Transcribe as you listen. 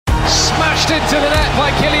Pushed into the net by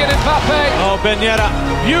Kylian Mbappe. Oh, Ben Yedder,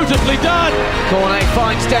 beautifully done. Cornet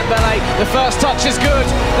finds Dembele. The first touch is good.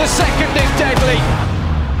 The second is deadly.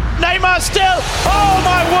 Neymar still. Oh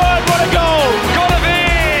my word, what a goal.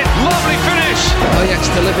 Golovin. Lovely finish. Ajax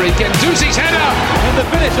delivery. Guendouzi's header. And the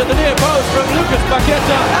finish at the near post from Lucas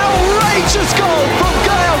Paqueta. Outrageous goal from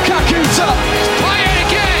Gael Kakuta. Play it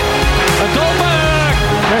again. A Goldberg.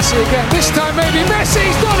 Messi again. This time maybe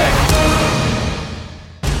Messi's done it.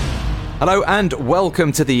 Hello and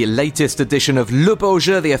welcome to the latest edition of Le Beau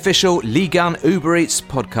Jeu, the official Ligue 1 Uber Eats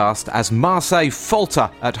podcast, as Marseille falter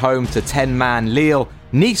at home to 10-man Lille.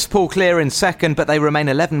 Nice pull clear in second, but they remain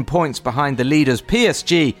 11 points behind the leaders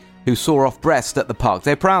PSG, who saw off Brest at the Parc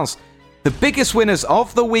des Princes. The biggest winners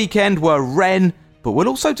of the weekend were Rennes, but we'll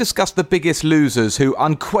also discuss the biggest losers, who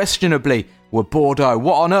unquestionably were Bordeaux.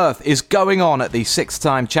 What on earth is going on at the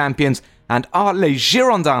six-time champions, and are les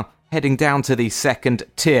Girondins heading down to the second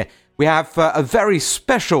tier? We have a very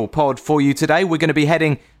special pod for you today. We're going to be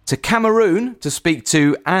heading to Cameroon to speak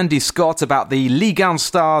to Andy Scott about the Ligue 1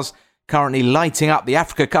 stars currently lighting up the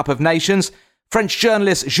Africa Cup of Nations. French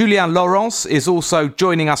journalist Julien Laurence is also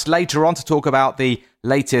joining us later on to talk about the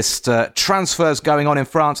latest transfers going on in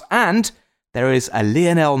France. And there is a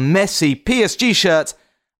Lionel Messi PSG shirt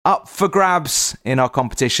up for grabs in our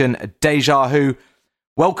competition, Deja Vu.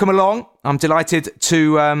 Welcome along. I'm delighted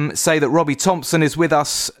to say that Robbie Thompson is with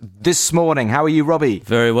us this morning. How are you, Robbie?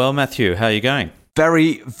 Very well, Matthew. How are you going?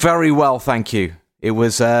 Very, very well, thank you. It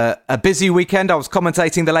was a busy weekend. I was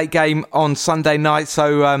commentating the late game on Sunday night,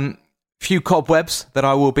 so few cobwebs that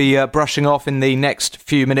I will be brushing off in the next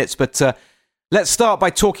few minutes. But let's start by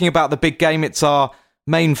talking about the big game. It's our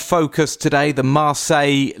main focus today, the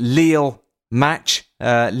Marseille-Lille match.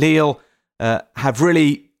 Lille have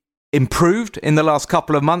really improved in the last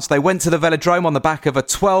couple of months. They went to the Velodrome on the back of a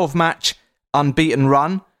 12-match unbeaten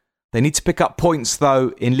run. They need to pick up points,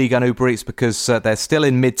 though, in Ligue 1 Uber Eats because they're still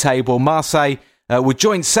in mid-table. Marseille were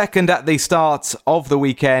joint second at the start of the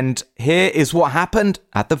weekend. Here is what happened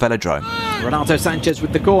at the Velodrome. Renato Sanchez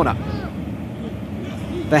with the corner.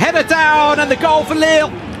 The header down and the goal for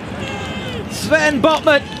Lille. Sven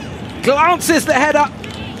Botman glances the header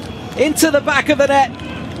into the back of the net.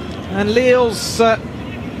 And Lille's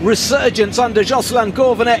resurgence under Jocelyn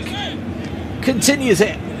Gourvenec continues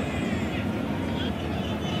it.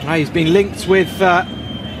 He's been linked with a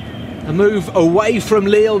move away from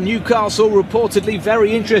Lille. Newcastle reportedly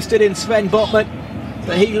very interested in Sven Botman,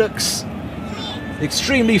 but he looks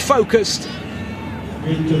extremely focused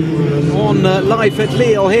on life at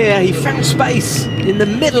Lille here. He found space in the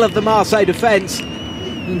middle of the Marseille defence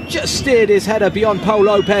and just steered his header beyond Paul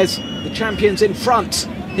Lopez. The champions in front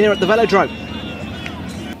here at the Velodrome.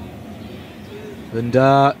 And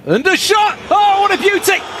a shot! Oh, what a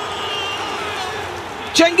beauty!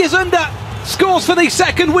 Cengiz Ünder scores for the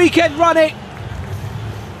second weekend running.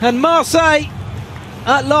 And Marseille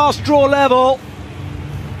at last draw level.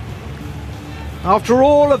 After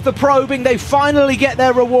all of the probing, they finally get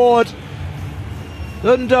their reward.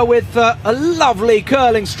 Ünder with a lovely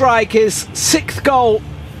curling strike, his sixth goal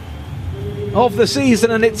of the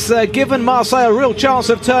season, and it's given Marseille a real chance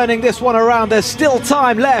of turning this one around. There's still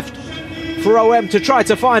time left for OM to try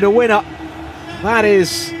to find a winner. That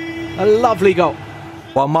is a lovely goal.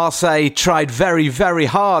 While Marseille tried very, very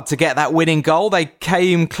hard to get that winning goal, they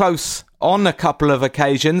came close on a couple of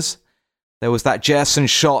occasions. There was that Gerson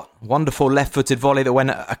shot, wonderful left-footed volley that went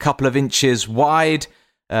a couple of inches wide,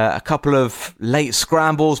 a couple of late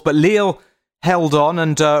scrambles, but Lille held on,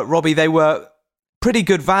 and Robbie, they were pretty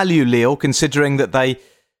good value, Lille, considering that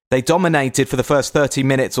they dominated for the first 30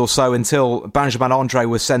 minutes or so until Benjamin André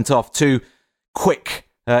was sent off. Two quick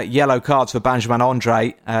yellow cards for Benjamin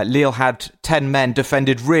André. Lille had 10 men,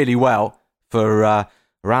 defended really well for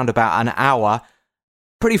around about an hour.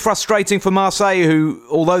 Pretty frustrating for Marseille, who,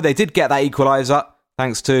 although they did get that equaliser,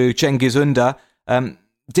 thanks to Cengiz Ünder,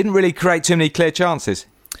 didn't really create too many clear chances.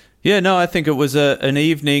 Yeah, no, I think it was an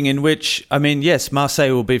evening in which, I mean, yes,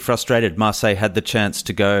 Marseille will be frustrated. Marseille had the chance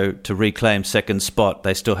to go to reclaim second spot.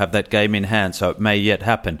 They still have that game in hand, so it may yet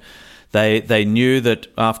happen. They knew that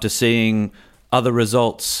after seeing other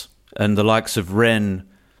results and the likes of Rennes,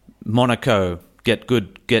 Monaco get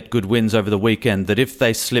good wins over the weekend, that if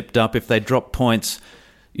they slipped up, if they dropped points,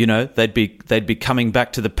 you know, they'd be coming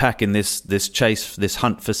back to the pack in this chase, this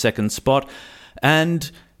hunt for second spot.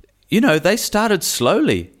 And, you know, they started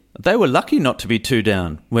slowly. They were lucky not to be two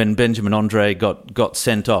down when Benjamin André got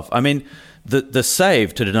sent off. I mean, the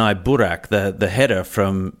save to deny Burak, the header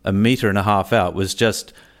from a metre and a half out, was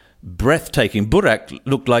just breathtaking. Burak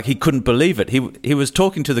looked like he couldn't believe it. He was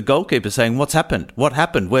talking to the goalkeeper saying, "What's happened? What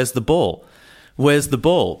happened? Where's the ball?" where's the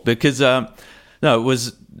ball? Because, no, it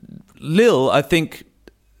was Lille, I think,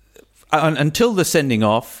 until the sending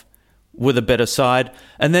off, with a better side.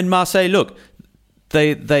 And then Marseille, look,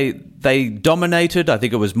 they dominated. I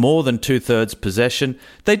think it was more than 2/3 possession.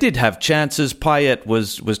 They did have chances. Payet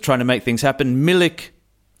was trying to make things happen. Milik,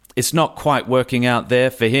 it's not quite working out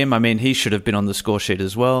there for him. I mean, he should have been on the score sheet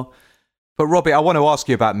as well. But Robbie, I want to ask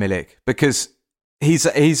you about Milik, because he's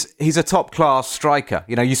a top-class striker.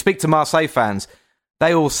 You know, you speak to Marseille fans,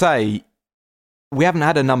 they all say, we haven't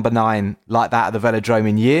had a number 9 like that at the Velodrome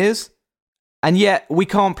in years. And yet, we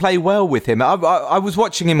can't play well with him. I was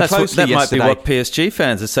watching him closely yesterday. That might be what PSG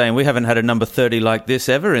fans are saying. We haven't had a number 30 like this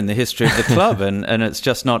ever in the history of the club, and it's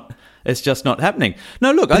just not happening.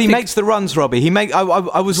 No, look, but he makes the runs, Robbie.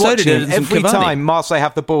 I was watching him every time Marseille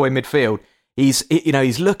have the ball in midfield.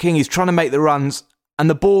 He's looking, he's trying to make the runs,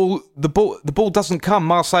 and the ball doesn't come.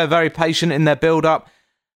 Marseille are very patient in their build-up.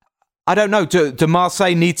 I don't know. Do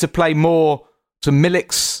Marseille need to play more to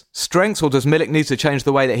Milik's strengths, or does Milik need to change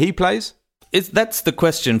the way that he plays? That's the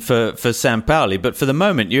question for Sampaoli, but for the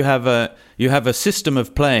moment you have a system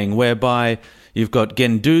of playing whereby you've got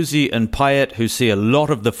Guendouzi and Payet, who see a lot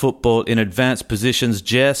of the football in advanced positions,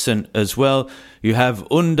 Gerson as well. You have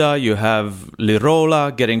Unda, you have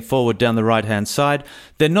Lirola getting forward down the right-hand side.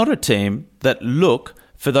 They're not a team that look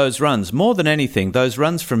for those runs. More than anything, those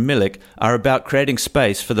runs from Milik are about creating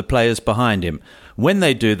space for the players behind him. When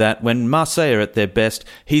they do that, when Marseille are at their best,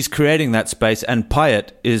 he's creating that space, and Payet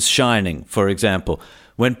is shining, for example.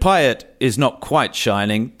 When Payet is not quite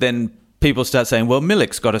shining, then people start saying, well,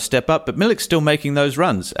 Milik's got to step up, but Milik's still making those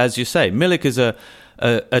runs, as you say. Milik is a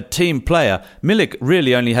team player. Milik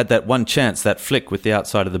really only had that one chance, that flick with the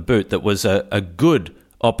outside of the boot, that was a good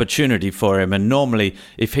opportunity for him, and normally,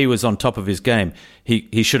 if he was on top of his game,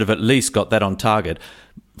 he should have at least got that on target.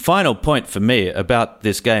 Final point for me about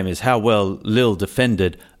this game is how well Lille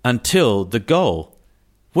defended until the goal.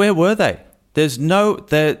 Where were they? There's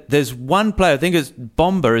one player, I think it's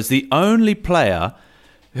Bomba, is the only player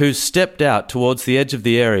who's stepped out towards the edge of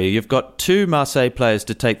the area. You've got 2 Marseille players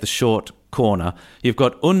to take the short corner. You've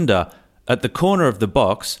got Unda at the corner of the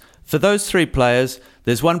box. For those 3 players,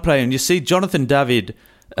 there's one player, and you see Jonathan David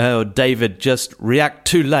just react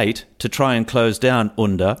too late to try and close down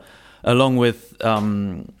Unda, along with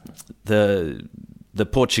the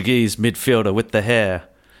Portuguese midfielder with the hair.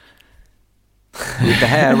 With the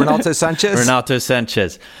hair, Renato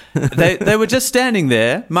Sanchez. They were just standing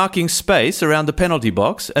there, marking space around the penalty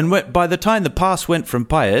box, and by the time the pass went from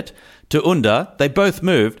Payet to Unda, they both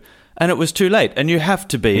moved, and it was too late. And you have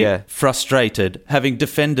to be frustrated, having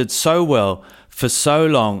defended so well for so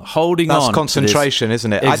long, holding on. That's concentration,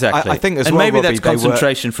 isn't it? Exactly. I think as and well, maybe Robbie, that's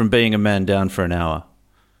concentration from being a man down for an hour.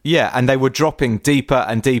 Yeah, and they were dropping deeper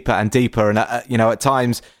and deeper and deeper, and at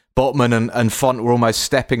times Botman and Font were almost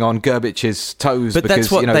stepping on Gerbic's toes. But because,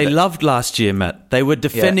 that's what they loved last year, Matt. They were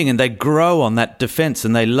defending, and they grow on that defence,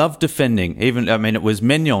 and they love defending. It was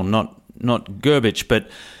Maignan, not Gerbic,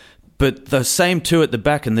 but the same 2 at the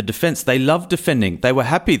back in the defence. They loved defending. They were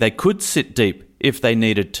happy. They could sit deep if they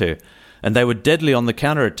needed to, and they were deadly on the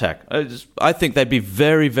counter-attack. I think they'd be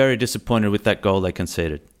very, very disappointed with that goal they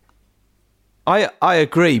conceded. I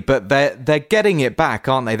agree, but they're getting it back,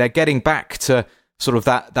 aren't they? They're getting back to sort of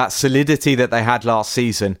that solidity that they had last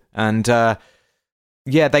season, and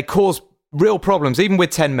they caused real problems, even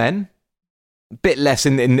with 10 men. A bit less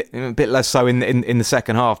so in the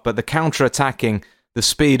second half, but the counter-attacking, the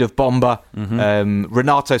speed of Bomba,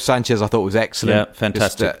 Renato Sanchez, I thought was excellent. Yeah,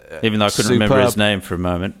 fantastic. Even though I couldn't remember his name for a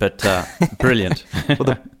moment, but brilliant.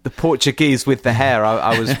 Well, the Portuguese with the hair,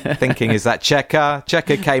 I was thinking, is that Checa?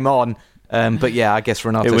 Checa came on. But yeah, I guess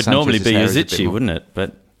Renato Sanchez. It would normally be Yazici, wouldn't it?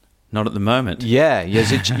 But not at the moment. Yeah,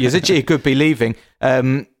 Yazici could be leaving.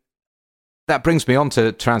 That brings me on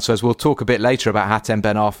to transfers. We'll talk a bit later about Hatem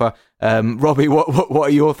Ben Arfa. Robbie, what are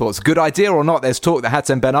your thoughts? Good idea or not? There's talk that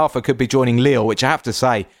Hatem Ben Arfa could be joining Lille, which I have to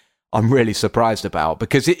say I'm really surprised about,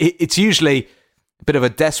 because it's usually a bit of a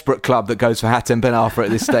desperate club that goes for Hatem Ben Arfa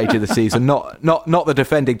at this stage of the season, not the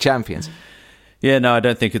defending champions. Yeah, no, I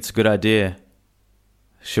don't think it's a good idea.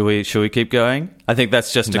 Should we keep going? I think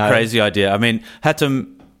that's just a crazy idea. I mean,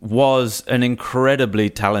 Hatem was an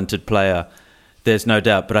incredibly talented player, there's no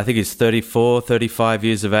doubt, but I think he's 34, 35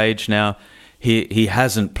 years of age now. He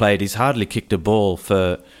hasn't played. He's hardly kicked a ball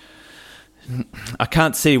for... I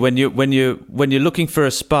can't see when you're looking for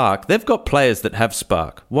a spark. They've got players that have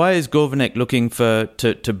spark. Why is Gourvenec looking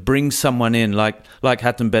to bring someone in like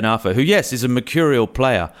Hatem Ben Arfa, who, yes, is a mercurial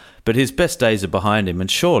player, but his best days are behind him? And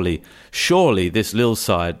surely this Lille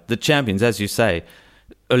side, the champions, as you say,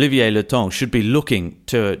 Olivier Leton, should be looking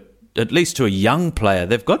to at least to a young player.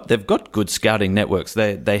 They've got good scouting networks.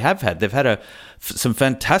 They've had some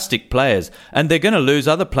fantastic players, and they're going to lose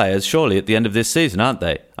other players surely at the end of this season, aren't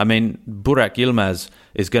they? I mean, Burak Yilmaz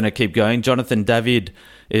is going to keep going. Jonathan David,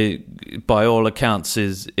 by all accounts,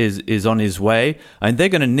 is on his way, and they're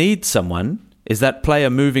going to need someone. Is that player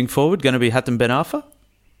moving forward going to be Hatem Ben Arfa?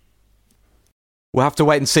 We'll have to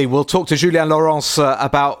wait and see. We'll talk to Julien Laurence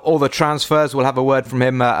about all the transfers. We'll have a word from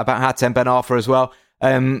him about Hatem Ben Arfa as well.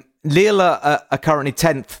 Lille are currently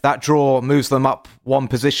 10th. That draw moves them up one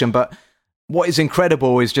position. But what is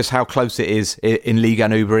incredible is just how close it is in Ligue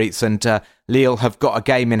 1 Uber Eats. And Lille have got a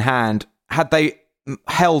game in hand. Had they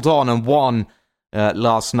held on and won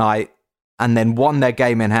last night and then won their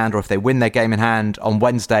game in hand, or if they win their game in hand on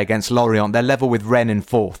Wednesday against Lorient, they're level with Rennes in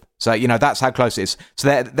 4th. So, that's how close it is.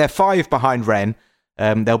 So they're 5 behind Rennes.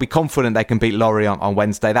 They'll be confident they can beat Lorient on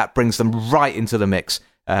Wednesday. That brings them right into the mix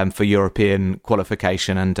for European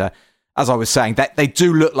qualification. And as I was saying, they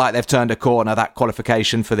do look like they've turned a corner. That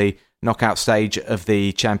qualification for the knockout stage of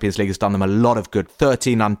the Champions League has done them a lot of good.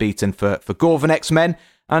 13 unbeaten for Gourvenec's men.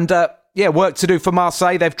 And work to do for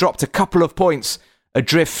Marseille. They've dropped a couple of points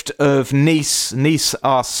adrift of Nice. Nice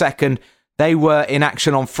are second. They were in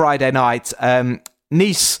action on Friday night.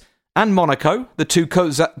 Nice and Monaco, the two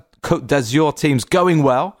Côte d'Azur teams, going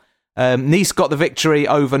well. Nice got the victory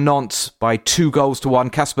over Nantes by 2-1.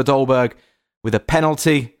 Kasper Dolberg with a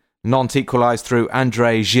penalty. Nantes equalised through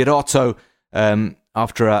André Girotto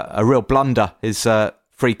after a real blunder. His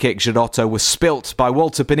free kick, Girotto, was spilt by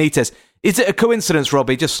Walter Benitez. Is it a coincidence,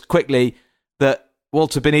 Robbie, just quickly, that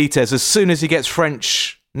Walter Benitez, as soon as he gets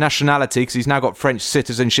French nationality, because he's now got French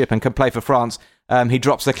citizenship and can play for France, he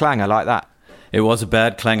drops the clanger like that? It was a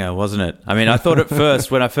bad clanger, wasn't it? I mean, I thought at first,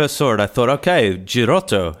 when I first saw it, I thought, okay,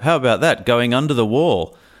 Girotto, how about that, going under the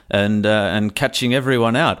wall and catching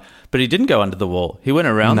everyone out. But he didn't go under the wall. He went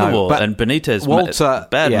around the wall, and Benitez Walter,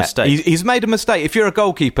 bad mistake. He's made a mistake. If you're a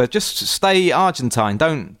goalkeeper, just stay Argentine.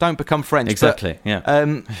 Don't become French. Exactly,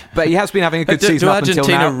 But he has been having a good season up until now.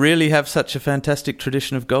 Do Argentina really have such a fantastic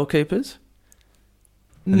tradition of goalkeepers?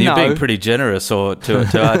 And no. You're being pretty generous to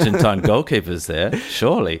Argentine goalkeepers there,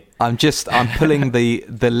 surely. I'm pulling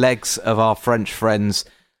the legs of our French friends.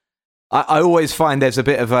 I always find there's a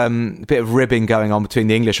bit of ribbing going on between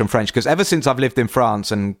the English and French, because ever since I've lived in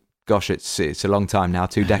France, and gosh, it's a long time now,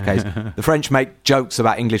 2 decades, the French make jokes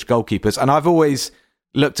about English goalkeepers, and I've always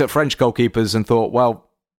looked at French goalkeepers and thought,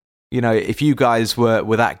 well, if you guys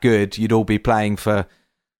were that good, you'd all be playing for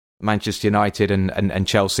Manchester United and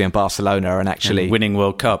Chelsea and Barcelona and actually winning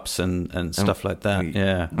World Cups and stuff like that.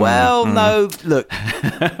 Yeah. Well, no, look,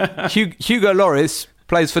 Hugo Lloris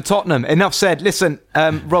plays for Tottenham. Enough said. Listen,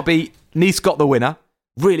 Robbie, Nice got the winner.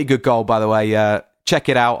 Really good goal, by the way. Check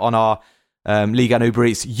it out on our Ligue 1 Uber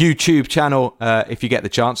Eats YouTube channel if you get the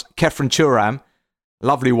chance. Kefren Turam,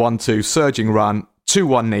 lovely 1-2, surging run,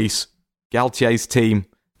 2-1 Nice. Galtier's team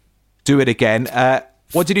do it again.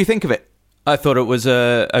 What did you think of it? I thought it was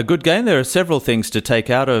a good game. There are several things to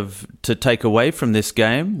take away from this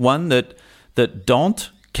game. One, that Dante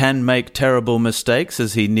can make terrible mistakes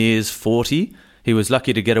as he nears 40. He was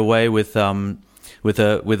lucky to get away with a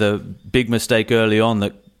big mistake early on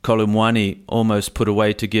that Colomwani almost put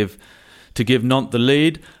away to give Nantes the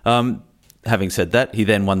lead. Having said that, he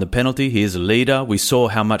then won the penalty. He is a leader. We saw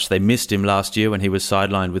how much they missed him last year when he was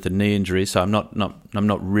sidelined with a knee injury. So I'm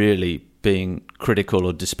not really being critical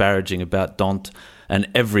or disparaging about Dante and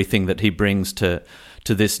everything that he brings to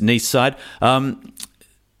this Nice side.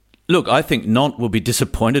 Look, I think Nantes will be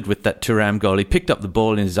disappointed with that Thuram goal. He picked up the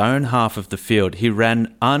ball in his own half of the field. He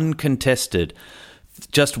ran uncontested,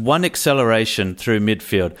 just one acceleration through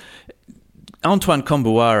midfield. Antoine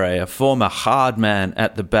Kombouaré, a former hard man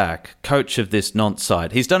at the back, coach of this Nantes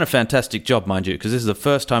side, he's done a fantastic job, mind you, because this is the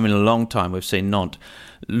first time in a long time we've seen Nantes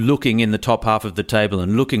looking in the top half of the table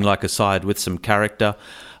and looking like a side with some character.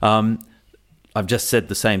 I've just said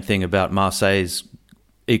the same thing about Marseille's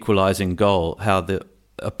equalising goal, how the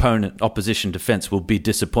opposition defence will be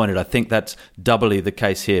disappointed. I think that's doubly the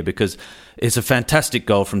case here, because it's a fantastic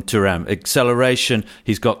goal from Thuram. Acceleration,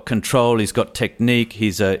 he's got control, he's got technique,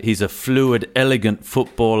 he's a fluid, elegant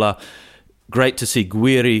footballer. Great to see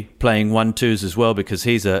Guiri playing 1-2s as well, because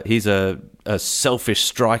he's a selfish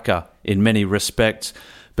striker in many respects,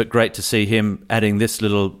 but great to see him adding this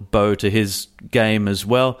little bow to his game as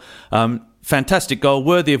well. Fantastic goal,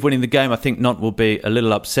 worthy of winning the game. I think Nantes will be a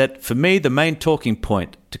little upset. For me, the main talking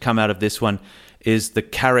point to come out of this one is the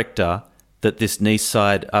character that this Nice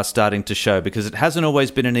side are starting to show, because it hasn't always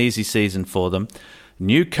been an easy season for them.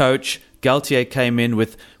 New coach, Galtier came in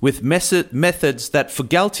with methods that for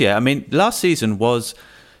Galtier, I mean, last season was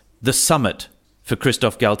the summit for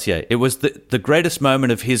Christophe Galtier. It was the greatest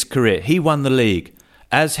moment of his career. He won the league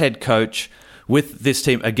as head coach with this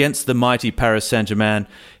team against the mighty Paris Saint-Germain.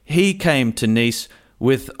 He came to Nice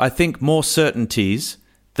with, I think, more certainties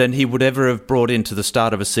than he would ever have brought into the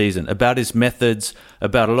start of a season about his methods,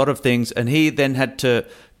 about a lot of things, and he then had to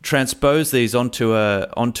transpose these onto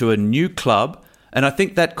a new club, and I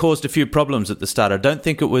think that caused a few problems at the start. I don't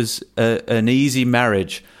think it was an easy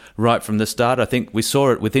marriage right from the start. I think we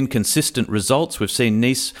saw it with inconsistent results. We've seen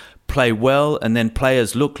Nice play well, and then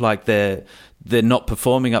players look like they're not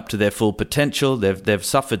performing up to their full potential. They've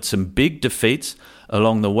suffered some big defeats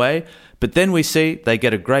along the way, but then we see they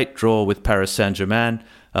get a great draw with Paris Saint-Germain.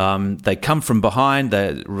 They come from behind.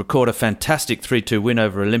 They record a fantastic 3-2 win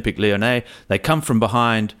over Olympique Lyonnais. They come from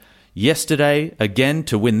behind yesterday again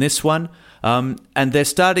to win this one. And they're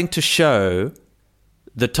starting to show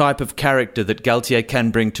the type of character that Galtier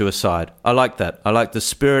can bring to a side. I like that. I like the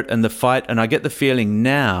spirit and the fight. And I get the feeling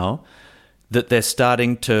now that they're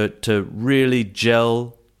starting to really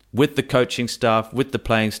gel with the coaching staff, with the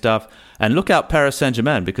playing staff. And look out Paris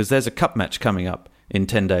Saint-Germain, because there's a cup match coming up in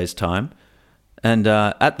 10 days' time. And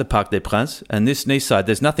at the Parc des Princes, and this Nice side,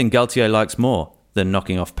 there's nothing Galtier likes more than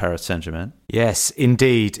knocking off Paris Saint-Germain. Yes,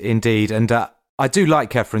 indeed. And I do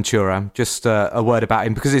like Khéphren Thuram. Just a word about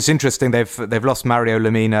him, because it's interesting. They've lost Mario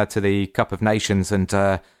Lemina to the Cup of Nations, and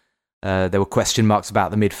there were question marks about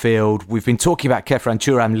the midfield. We've been talking about Khéphren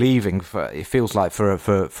Thuram leaving it feels like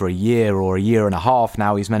for a year or a year and a half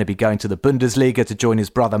now. He's meant to be going to the Bundesliga to join his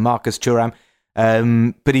brother Marcus Thuram,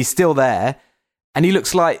 but he's still there. And he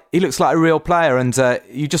looks like a real player, and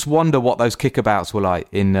you just wonder what those kickabouts were like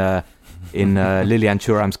in Lilian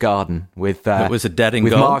Thuram's garden with it was a dadding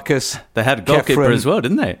with goal. Marcus. They had a goalkeeper Khéphren, as well,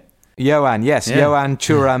 didn't they? Johan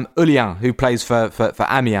Thuram Ullien, who plays for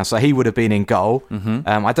Amiens, so he would have been in goal.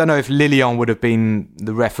 Mm-hmm. I don't know if Lilian would have been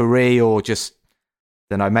the referee or just,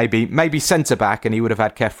 I don't know, maybe centre back, and he would have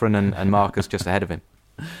had Khéphren and Marcus just ahead of him.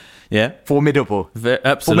 Yeah, formidable,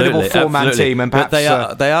 absolutely, four-man team, and perhaps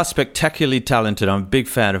but they are spectacularly talented. I'm a big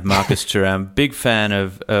fan of Marcus Thuram, big fan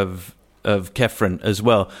of Khéphren as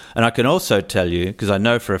well, and I can also tell you, because I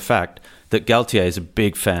know for a fact that Galtier is a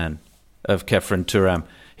big fan of Khéphren Thuram.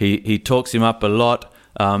 He talks him up a lot.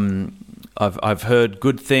 I've heard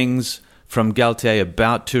good things from Galtier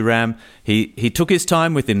about Thuram. He took his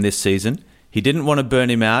time with him this season. He didn't want to burn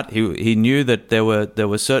him out. He knew that there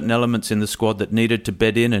were certain elements in the squad that needed to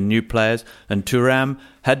bed in and new players, and Thuram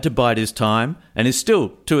had to bide his time, and is still,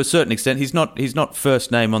 to a certain extent, he's not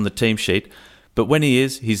first name on the team sheet, but when he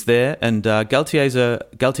is, he's there, and Galtier's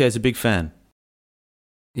a big fan.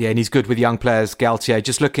 Yeah, and he's good with young players, Galtier.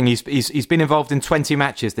 Just looking, he's been involved in 20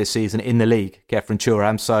 matches this season in the league, Khéphren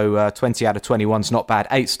Thuram, so 20 out of 21's not bad.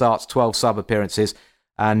 8 starts, 12 sub-appearances,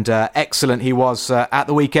 and excellent he was at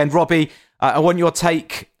the weekend. Robbie, I want your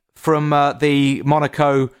take from the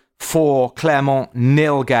Monaco 4, Clermont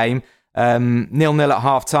 0 game. 0-0 at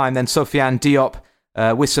half-time, then Sofiane Diop,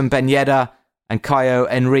 Wissam Ben Yedder and Caio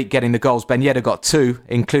Henrique getting the goals. Ben Yedder got 2,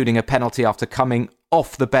 including a penalty after coming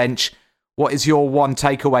off the bench. What is your one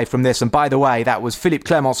takeaway from this? And by the way, that was Philippe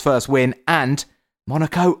Clermont's first win, and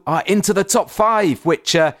Monaco are into the top 5,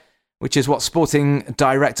 which is what Sporting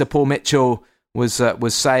director Paul Mitchell was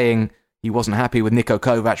saying. He wasn't happy with Niko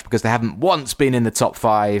Kovac because they haven't once been in the top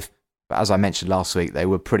 5. But as I mentioned last week, they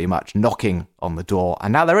were pretty much knocking on the door,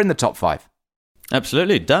 and now they're in the top 5.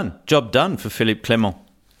 Absolutely, done. Job done for Philippe Clermont.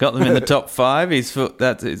 Got them in the top 5.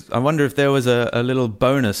 I wonder if there was a little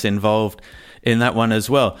bonus involved in that one as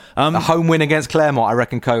well. A home win against Clermont, I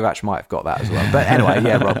reckon Kovac might have got that as well. But anyway,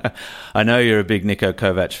 yeah, Rob. I know you're a big Niko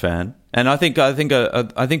Kovac fan, and I think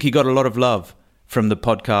he got a lot of love from the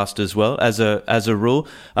podcast as well, as a rule.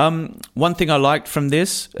 One thing I liked from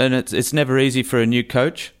this, and it's never easy for a new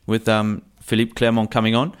coach with Philippe Clermont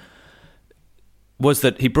coming on, was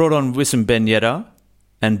that he brought on Wissam Ben Yedder,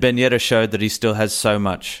 and Ben Yedder showed that he still has so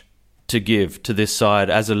much to give to this side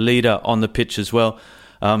as a leader on the pitch as well.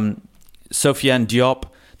 Sofiane Diop,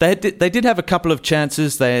 they did have a couple of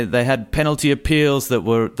chances. They had penalty appeals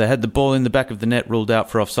they had the ball in the back of the net ruled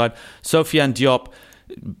out for offside. Sofiane Diop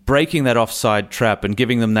breaking that offside trap and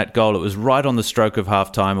giving them that goal. It was right on the stroke of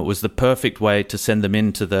half-time. It was the perfect way to send them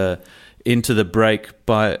into the break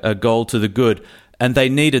by a goal to the good. And they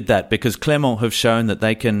needed that, because Clermont have shown that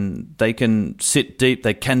they can sit deep,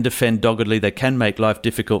 they can defend doggedly, they can make life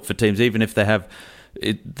difficult for teams, even if they have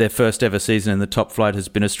their first ever season in the top flight has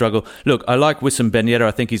been a struggle. Look, I like Wissam Ben Yedder.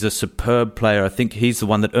 I think he's a superb player. I think he's the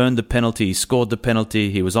one that earned the penalty. He scored the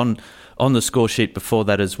penalty. He was on the score sheet before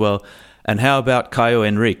that as well. And how about Caio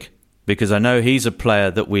Henrique? Because I know he's a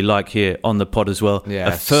player that we like here on the pod as well. Yeah,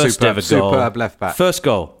 a first ever goal. Superb left back. First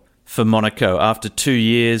goal for Monaco after 2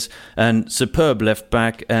 years, and superb left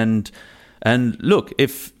back. And look,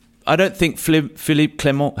 I don't think Philippe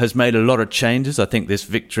Clement has made a lot of changes. I think this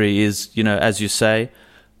victory is, as you say,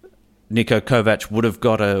 Niko Kovac would have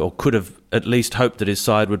or could have at least hoped that his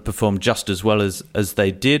side would perform just as well as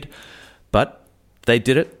they did. But they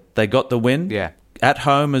did it. They got the win. Yeah. At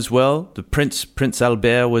home as well. The Prince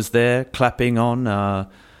Albert was there clapping on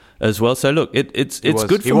as well. So look, it's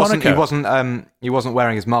good for Monaco. He wasn't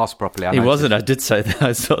wearing his mask properly. He wasn't. I did say that.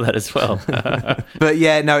 I saw that as well. But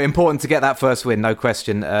yeah, no, important to get that first win, no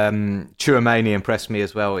question. Chouameni impressed me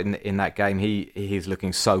as well in that game. He's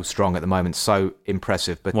looking so strong at the moment, so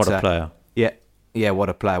impressive. But what a player! Yeah, what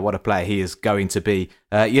a player he is going to be.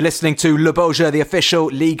 You're listening to Le Beau Jeu, the official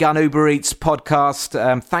Ligue 1 Uber Eats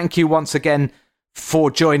podcast. Thank you once again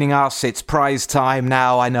for joining us. It's prize time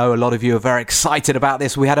now. I know a lot of you are very excited about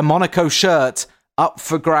this. We had a Monaco shirt up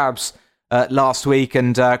for grabs last week,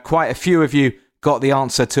 and quite a few of you got the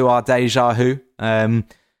answer to our Deja Who.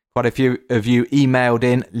 Quite a few of you emailed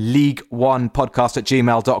in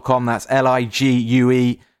ligue1podcast@gmail.com. That's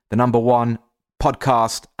LIGUE, the number 1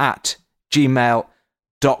 podcast at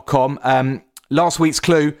gmail.com. Last week's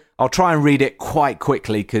clue, I'll try and read it quite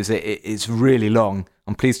quickly because it's really long.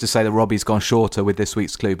 I'm pleased to say that Robbie's gone shorter with this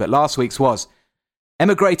week's clue, but last week's was: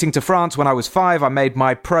 emigrating to France when I was 5, I made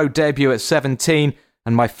my pro debut at 17,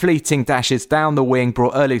 and my fleeting dashes down the wing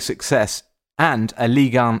brought early success and a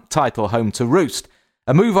Ligue 1 title home to roost.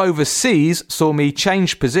 A move overseas saw me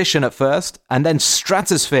change position at first and then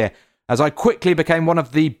stratosphere as I quickly became one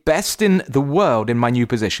of the best in the world in my new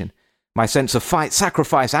position. My sense of fight,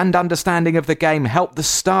 sacrifice and understanding of the game helped the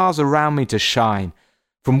stars around me to shine.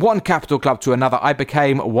 From one capital club to another, I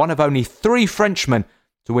became one of only 3 Frenchmen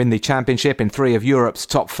to win the championship in 3 of Europe's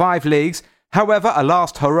top 5 leagues. However, a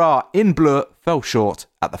last hurrah in bleu fell short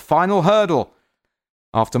at the final hurdle.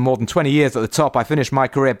 After more than 20 years at the top, I finished my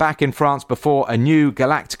career back in France before a new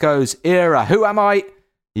Galacticos era. Who am I?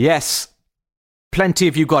 Yes, plenty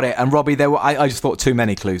of you got it. And Robbie, I just thought too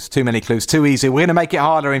many clues, too easy. We're going to make it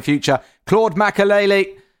harder in future. Claude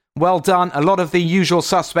Makelele, well done. A lot of the usual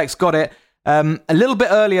suspects got it. A little bit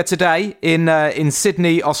earlier today in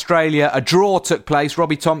Sydney, Australia, a draw took place.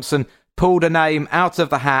 Robbie Thompson pulled a name out of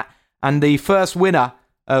the hat, and the first winner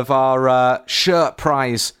of our shirt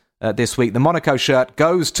prize this week, the Monaco shirt,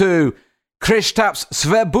 goes to Kristaps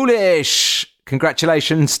Sverbulic.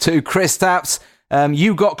 Congratulations to Kristaps.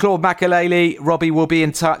 You got Claude Makelele. Robbie will be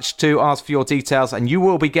in touch to ask for your details, and you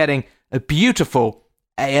will be getting a beautiful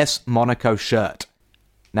AS Monaco shirt.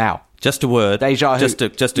 Now, just a word, Deja Who.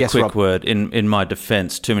 Just a quick word in my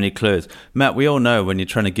defence. Too many clues, Matt. We all know when you're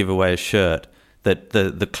trying to give away a shirt that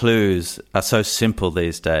the clues are so simple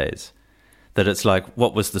these days that it's like,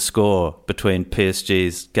 what was the score between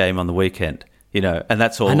PSG's game on the weekend? And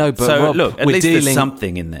that's all. I know, but so Rob, look, at least there's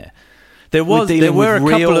something in there. There were a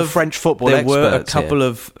couple of French football there experts. There were a couple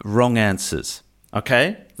of wrong answers.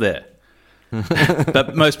 Okay, there,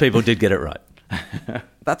 but most people did get it right.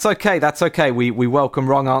 That's okay. We welcome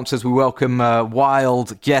wrong answers. We welcome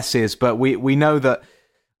wild guesses. But we know that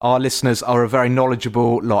our listeners are a very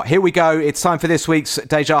knowledgeable lot. Here we go. It's time for this week's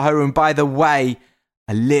Deja Who. And by the way,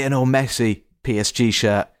 a Lionel Messi PSG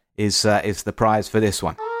shirt is the prize for this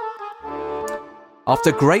one.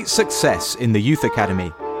 After great success in the youth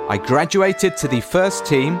academy, I graduated to the first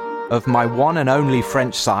team of my one and only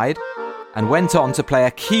French side and went on to play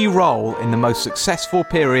a key role in the most successful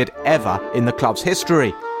period ever in the club's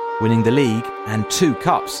history, winning the league and 2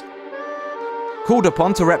 cups. Called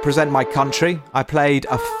upon to represent my country, I played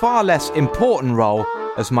a far less important role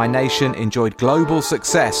as my nation enjoyed global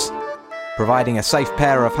success, providing a safe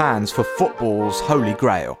pair of hands for football's holy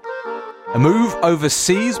grail. A move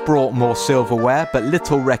overseas brought more silverware but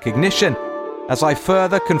little recognition, as I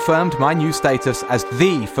further confirmed my new status as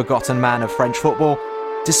the forgotten man of French football,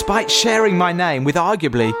 despite sharing my name with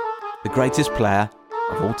arguably the greatest player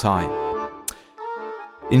of all time.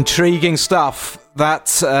 Intriguing stuff.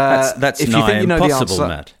 That's if you think you know the answer,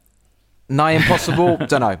 Matt. Nigh impossible.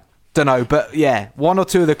 Don't know. But yeah, one or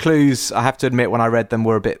two of the clues, I have to admit, when I read them,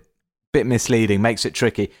 were a bit misleading. Makes it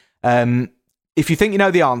tricky. If you think you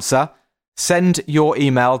know the answer, send your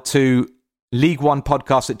email to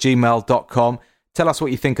ligue1podcast@gmail.com. Tell us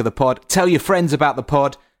what you think of the pod. Tell your friends about the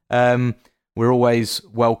pod. We're always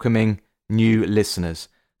welcoming new listeners.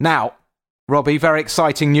 Now, Robbie, very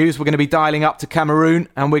exciting news. We're going to be dialing up to Cameroon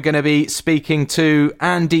and we're going to be speaking to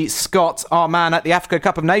Andy Scott, our man at the Africa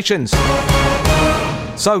Cup of Nations.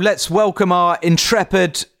 So let's welcome our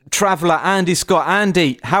intrepid traveller, Andy Scott.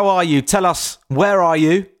 Andy, how are you? Tell us, where are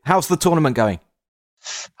you? How's the tournament going?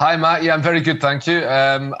 Hi, Matt. Yeah, I'm very good, thank you.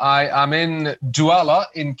 I am in Douala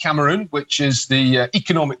in Cameroon, which is the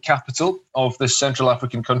economic capital of this Central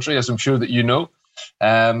African country, as I'm sure that you know,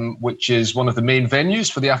 which is one of the main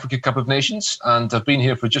venues for the Africa Cup of Nations. And I've been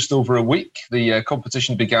here for just over a week. The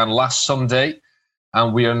competition began last Sunday,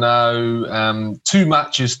 and we are now 2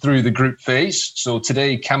 matches through the group phase. So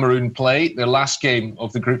today, Cameroon play their last game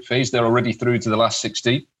of the group phase. They're already through to the last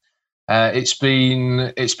 16. It's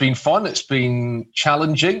been fun. It's been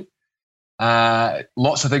challenging.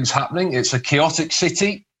 Lots of things happening. It's a chaotic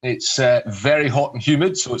city. It's very hot and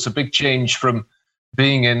humid, so it's a big change from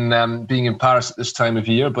being in Paris at this time of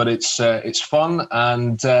year. But it's fun,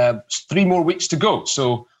 and 3 more weeks to go.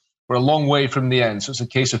 So we're a long way from the end. So it's a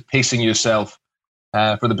case of pacing yourself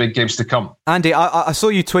for the big games to come. Andy, I saw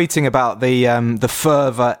you tweeting about the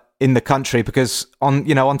fervour in the country, because on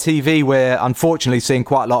TV we're unfortunately seeing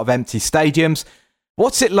quite a lot of empty stadiums.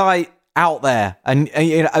 What's it like out there, and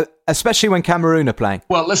especially when Cameroon are playing?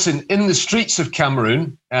 Well, listen, in the streets of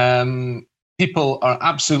Cameroon, people are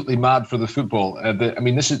absolutely mad for the football.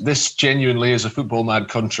 This genuinely is a football mad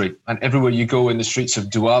country, and everywhere you go in the streets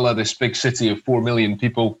of Douala, this big city of 4 million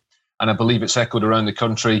people, and I believe it's echoed around the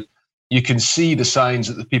country, you can see the signs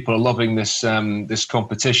that the people are loving this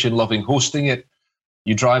competition, loving hosting it.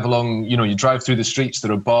 You drive along, you drive through the streets.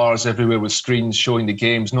 There are bars everywhere with screens showing the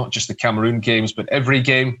games, not just the Cameroon games, but every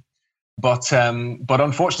game. But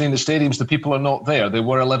unfortunately, in the stadiums, the people are not there. There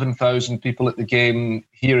were 11,000 people at the game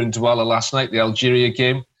here in Douala last night, the Algeria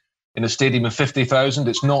game, in a stadium of 50,000.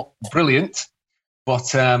 It's not brilliant,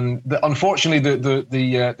 but unfortunately,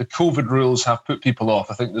 the COVID rules have put people off.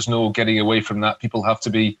 I think there's no getting away from that. People have to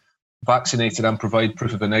be vaccinated and provide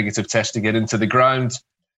proof of a negative test to get into the ground.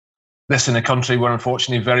 This in a country where,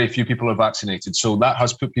 unfortunately, very few people are vaccinated. So that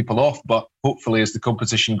has put people off. But hopefully, as the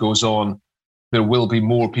competition goes on, there will be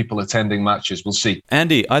more people attending matches. We'll see.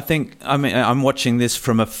 Andy, I'm watching this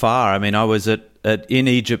from afar. I was in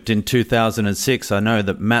Egypt in 2006. I know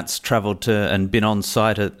that Matt's travelled to and been on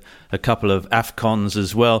site at a couple of AFCONs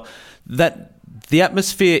as well. That the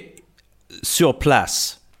atmosphere sur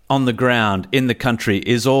place, on the ground, in the country,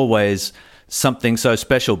 is always something so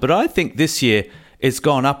special. But I think this year it's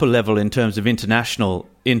gone up a level in terms of international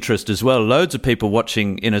interest as well. Loads of people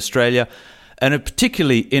watching in Australia, and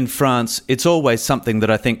particularly in France. It's always something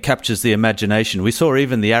that I think captures the imagination. We saw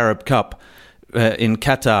even the Arab Cup in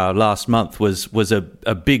Qatar last month was a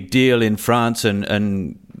big deal in France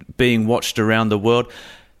and being watched around the world.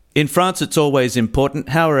 In France, it's always important.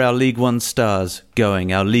 How are our Ligue 1 stars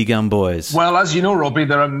going, our Ligue 1 boys? Well, as you know, Robbie,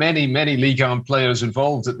 there are many, many Ligue 1 players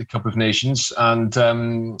involved at the Cup of Nations,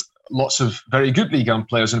 and lots of very good Ligue 1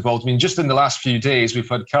 players involved. Just in the last few days, we've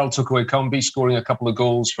had Karl Toko Ekambi scoring a couple of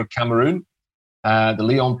goals for Cameroon, the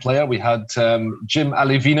Lyon player. We had Jim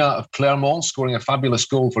Alivina of Clermont scoring a fabulous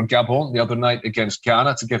goal for Gabon the other night against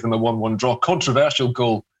Ghana to give them a 1-1 draw. Controversial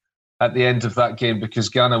goal at the end of that game, because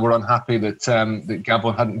Ghana were unhappy that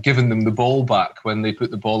Gabon hadn't given them the ball back when they put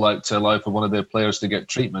the ball out to allow for one of their players to get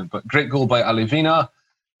treatment. But great goal by Alivina.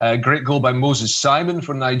 Great goal by Moses Simon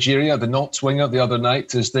for Nigeria, the Nantes winger, the other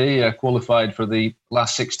night as they qualified for the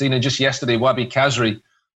last 16. And just yesterday, Wabi Kazri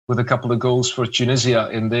with a couple of goals for Tunisia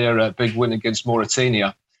in their big win against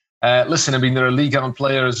Mauritania. Listen, there are Ligue 1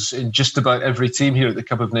 players in just about every team here at the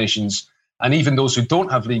Cup of Nations. And even those who don't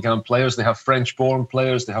have Ligue 1 players, they have French-born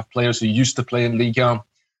players, they have players who used to play in Ligue 1.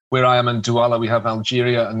 Where I am in Douala, we have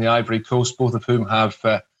Algeria and the Ivory Coast, both of whom have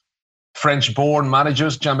French-born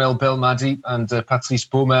managers, Jamel Belmadi and Patrice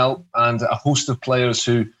Baumel, and a host of players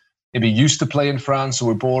who maybe used to play in France or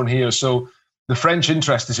were born here. So the French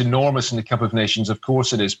interest is enormous in the Cup of Nations, of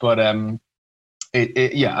course it is. But I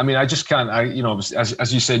just can't.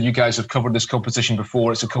 As you said, you guys have covered this competition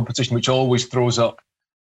before. It's a competition which always throws up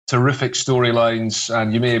terrific storylines,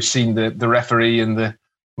 and you may have seen the referee in the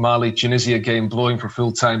Mali-Tunisia game blowing for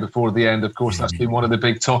full time before the end. Of course, that's been one of the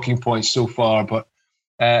big talking points so far. But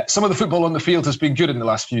some of the football on the field has been good in the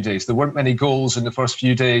last few days. There weren't many goals in the first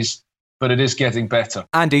few days, but it is getting better.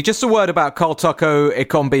 Andy, just a word about Karl Toko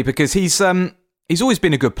Ekambi, because he's always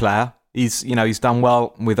been a good player. He's done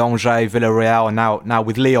well with Angers, Villarreal, and now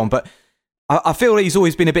with Lyon. But I feel he's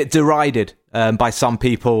always been a bit derided by some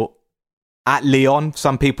people at Lyon,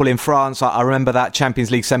 some people in France. I remember that Champions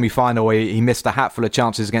League semi-final where he missed a hatful of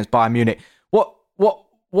chances against Bayern Munich.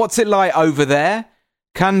 What's it like over there?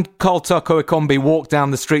 Can Karl Toko Ekambi walk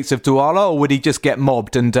down the streets of Douala, or would he just get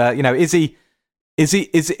mobbed? And is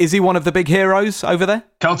he one of the big heroes over there?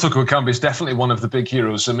 Karl Toko Ekambi is definitely one of the big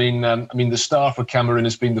heroes. The star for Cameroon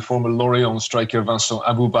has been the former Lorient striker Vincent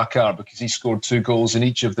Aboubakar, because he scored 2 goals in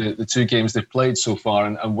each of the 2 games they've played so far.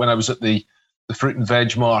 And when I was at the fruit and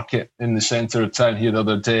veg market in the centre of town here the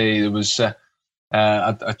other day. There was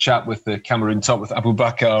a chat with the Cameroon top with Abu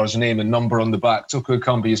Bakar's name and number on the back. Toko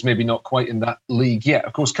Ekambi is maybe not quite in that league yet.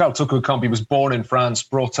 Of course, Karl Toko Ekambi was born in France,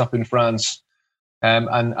 brought up in France, and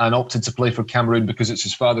opted to play for Cameroon because it's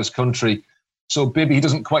his father's country. So maybe he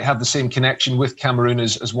doesn't quite have the same connection with Cameroon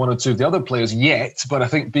as one or two of the other players yet. But I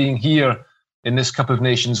think being here in this Cup of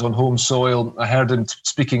Nations on home soil, I heard him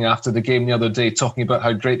speaking after the game the other day, talking about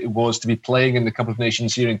how great it was to be playing in the Cup of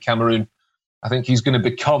Nations here in Cameroon. I think he's going to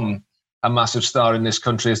become a massive star in this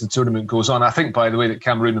country as the tournament goes on. I think, by the way, that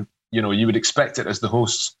Cameroon, you would expect it as the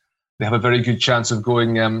hosts. They have a very good chance of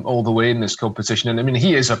going all the way in this competition. And I mean,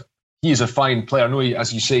 he is a fine player. I know,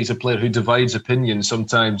 as you say, he's a player who divides opinion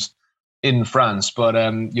sometimes in France, but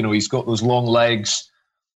he's got those long legs.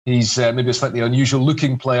 He's maybe a slightly unusual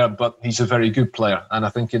looking player, but he's a very good player. And I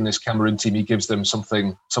think in this Cameroon team, he gives them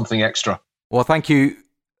something extra. Well, thank you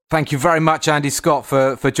very much, Andy Scott,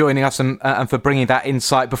 for joining us and for bringing that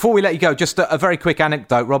insight. Before we let you go, just a very quick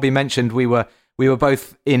anecdote. Robbie mentioned we were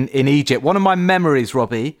both in Egypt. One of my memories,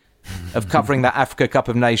 Robbie, of covering that Africa Cup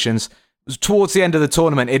of Nations was towards the end of the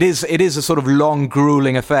tournament. It is a sort of long,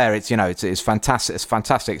 grueling affair. It's fantastic. It's a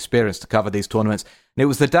fantastic experience to cover these tournaments. And it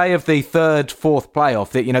was the day of the third, fourth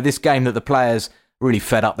playoff. That this game that the players really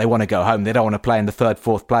fed up. They want to go home. They don't want to play in the third,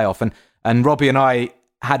 fourth playoff. And Robbie and I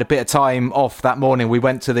had a bit of time off that morning. We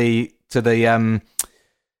went to the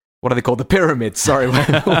what are they called? The pyramids. Sorry, what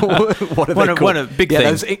are they called?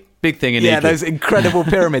 Big thing in Egypt. Those incredible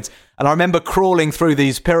pyramids. And I remember crawling through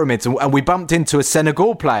these pyramids, and we bumped into a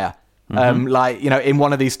Senegal player. In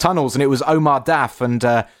one of these tunnels, and it was Omar Daf,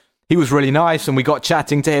 and he was really nice, and we got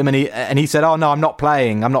chatting to him, and he said, "Oh no, I'm not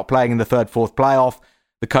playing in the third, fourth playoff.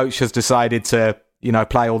 The coach has decided to,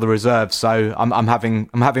 play all the reserves, so I'm having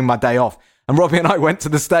my day off." And Robbie and I went to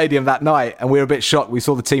the stadium that night, and we were a bit shocked. We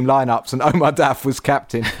saw the team lineups, and Omar Daf was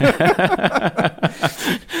captain.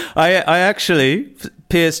 I actually,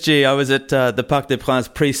 PSG, I was at the Parc des Princes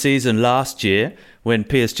pre-season last year when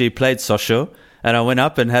PSG played Sochaux. And I went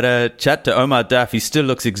up and had a chat to Omar Daf. He still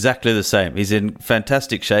looks exactly the same. He's in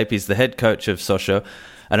fantastic shape. He's the head coach of Sochaux.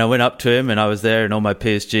 And I went up to him, and I was there in all my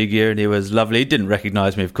PSG gear, and he was lovely. He didn't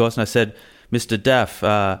recognize me, of course. And I said, "Mr.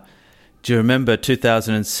 Daf, do you remember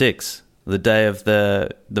 2006, the day of the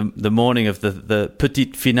morning of the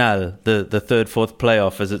petite finale, the third, fourth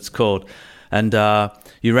playoff, as it's called? And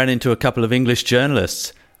you ran into a couple of English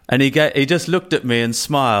journalists." And he just looked at me and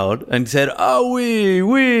smiled and said, "Oh,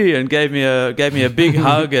 oui," and gave me a big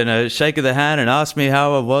hug and a shake of the hand and asked me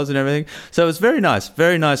how I was and everything. So it was very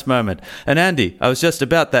nice moment. And Andy, I was just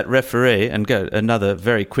about that referee, and go another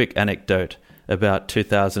very quick anecdote about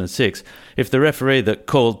 2006. If the referee that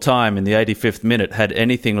called time in the 85th minute had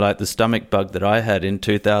anything like the stomach bug that I had in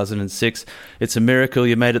 2006, it's a miracle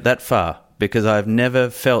you made it that far, because I've never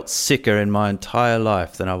felt sicker in my entire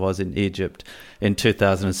life than I was in Egypt in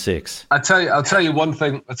 2006. I'll tell you one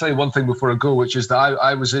thing before I go, which is that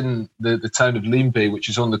I was in the town of Limbe, which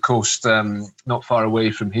is on the coast, not far away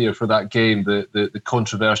from here, for that game, the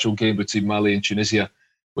controversial game between Mali and Tunisia,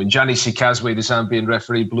 when Gianni Sikazwe, the Zambian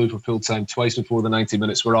referee, blew for full time twice before the 90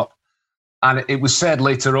 minutes were up. And it was said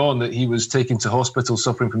later on that he was taken to hospital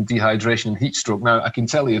suffering from dehydration and heat stroke. Now, I can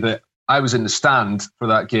tell you that I was in the stand for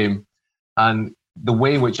that game, and the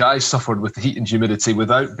way in which I suffered with the heat and humidity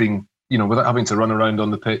without having to run around on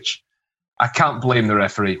the pitch, I can't blame the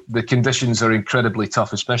referee. The conditions are incredibly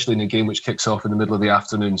tough, especially in a game which kicks off in the middle of the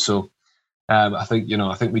afternoon. So I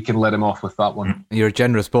think we can let him off with that one. You're a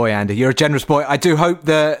generous boy, Andy. You're a generous boy. I do hope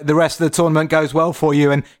the rest of the tournament goes well for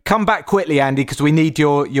you, and come back quickly, Andy, because we need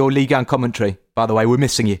your Ligue 1 commentary. By the way, we're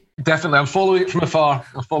missing you. Definitely. I'm following it from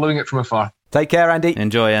afar. Take care, Andy.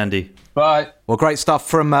 Enjoy, Andy. Bye. Well, great stuff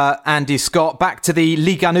from Andy Scott. Back to the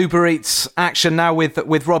Ligue 1 Uber Eats action now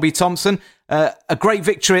with Robbie Thompson. A great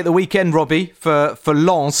victory at the weekend, Robbie, for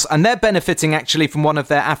Lens, and they're benefiting actually from one of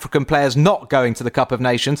their African players not going to the Cup of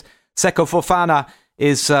Nations. Seko Fofana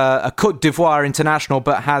is a Côte d'Ivoire international,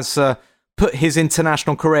 but has put his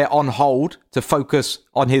international career on hold to focus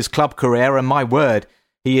on his club career. And my word,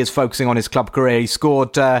 he is focusing on his club career. He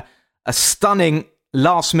scored a stunning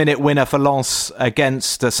last-minute winner for Lens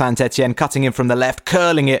against Saint-Etienne, cutting in from the left,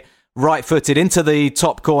 curling it right-footed into the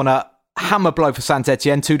top corner. Hammer blow for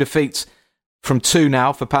Saint-Etienne. 2 defeats from 2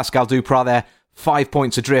 now for Pascal Duprat there. 5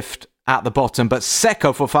 points adrift at the bottom. But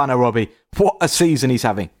Seko Fofana, Robbie, what a season he's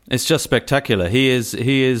having. It's just spectacular. He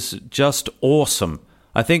is just awesome.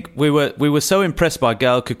 I think we were so impressed by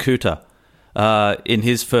Gaël Kakuta in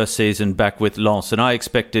his first season back with Lens, and I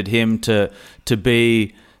expected him to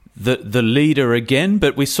be the leader again.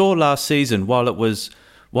 But we saw last season, while it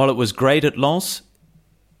was great at Lens,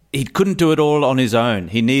 he couldn't do it all on his own.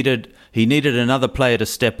 He needed another player to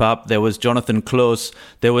step up. There was Jonathan Klaus,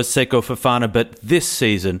 there was Seko Fofana, but this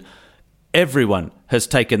season, everyone has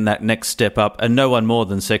taken that next step up, and no one more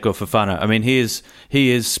than Seko Fofana. I mean, he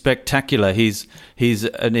is spectacular. He's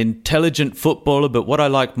an intelligent footballer, but what I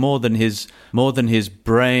like more than his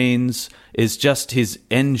brains is just his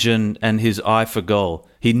engine and his eye for goal.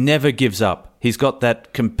 He never gives up. He's got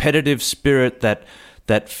that competitive spirit,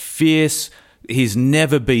 that fierce. He's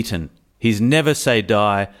never beaten. He's never say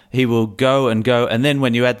die. He will go and go. And then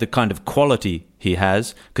when you add the kind of quality he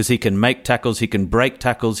has, because he can make tackles, he can break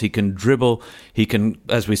tackles, he can dribble, he can,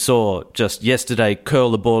 as we saw just yesterday,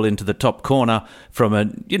 curl the ball into the top corner from a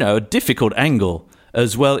difficult angle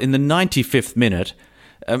as well in the 95th minute.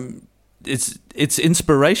 It's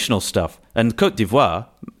inspirational stuff. And Côte d'Ivoire,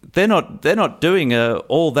 they're not doing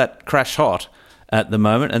all that crash hot at the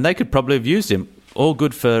moment, and they could probably have used him. All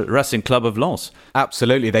good for Racing Club of Lens.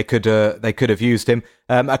 Absolutely, they could have used him.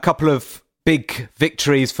 A couple of big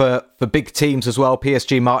victories for big teams as well.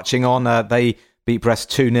 PSG marching on. They beat Brest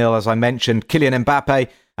 2-0, as I mentioned. Kylian Mbappe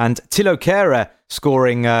and Thilo Kehrer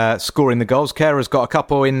scoring the goals. Kehrer's got a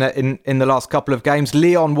couple in the last couple of games.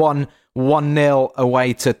 Lyon won 1-0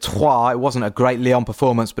 away to Troyes. It wasn't a great Lyon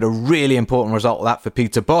performance, but a really important result of that for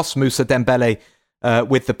Peter Bosz. Moussa Dembele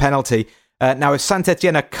with the penalty. Now, if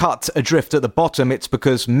Saint-Etienne are cut adrift at the bottom, it's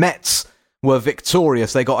because Metz were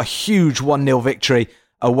victorious. They got a huge 1-0 victory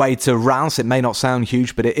away to Reims. It may not sound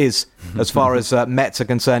huge, but it is as far as Metz are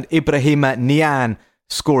concerned. Ibrahim Niane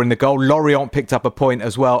scoring the goal. Lorient picked up a point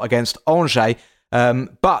as well against Angers.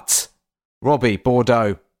 But, Robbie,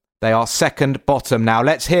 Bordeaux, they are second bottom now.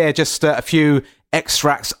 Let's hear just a few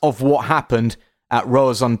extracts of what happened at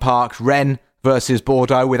Roazhon Park. Rennes versus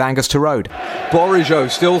Bordeaux with Angus Turode.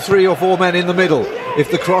 Bourigeaud, still 3 or 4 men in the middle.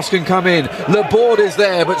 If the cross can come in, Laborde is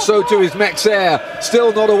there, but so too is Mexer.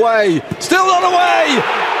 Still not away.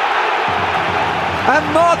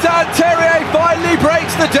 And Martin Terrier finally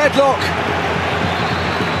breaks the deadlock.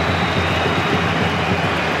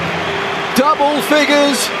 Double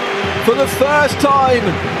figures for the first time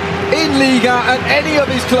in Liga at any of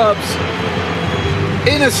his clubs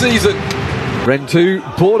in a season. Rennes 2,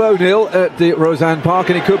 Bordeaux 0 at the Roazhon Park,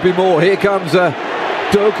 and it could be more. Here comes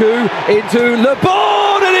Doku into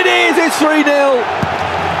Laborde, and it's 3-0.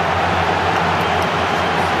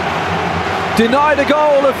 Denied a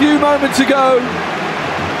goal a few moments ago.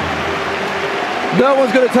 No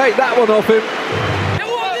one's going to take that one off him.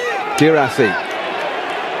 Girassi.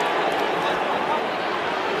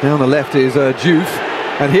 Now on the left is Diouf.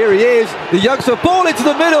 And here he is, the youngster, ball into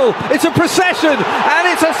the middle. It's a procession, and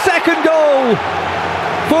it's a second goal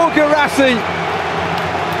for Girassi.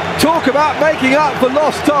 Talk about making up for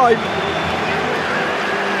lost time.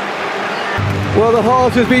 Well, the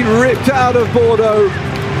heart has been ripped out of Bordeaux.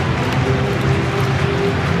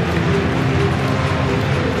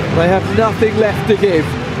 They have nothing left to give.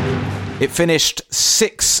 It finished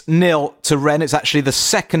 6-0 to Rennes. It's actually the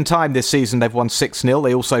second time this season they've won 6-0.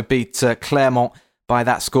 They also beat Clermont by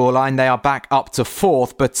that scoreline. They are back up to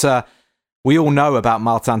fourth, but we all know about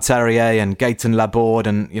Martin Terrier and Gaëtan Laborde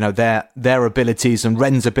and their abilities and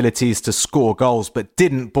Rennes' abilities to score goals, but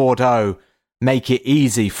didn't Bordeaux make it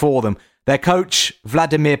easy for them? Their coach,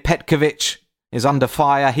 Vladimir Petkovic, is under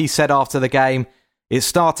fire. He said after the game, "It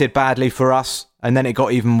started badly for us, and then it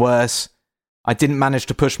got even worse. I didn't manage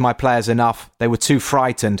to push my players enough. They were too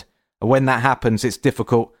frightened. And when that happens, it's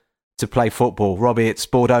difficult to play football." Robbie, it's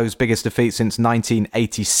Bordeaux's biggest defeat since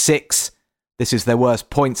 1986. This is their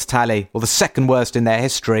worst points tally, or the second worst in their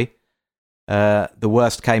history. The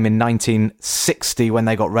worst came in 1960 when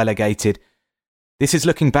they got relegated. This is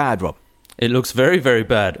looking bad, Rob. It looks very, very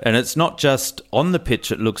bad. And it's not just on the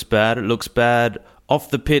pitch it looks bad. It looks bad off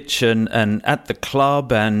the pitch and at the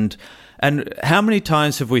club. And how many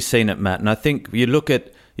times have we seen it, Matt? And I think you look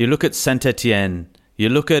at Saint-Etienne, you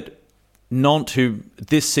look at Nantes, who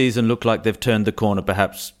this season look like they've turned the corner,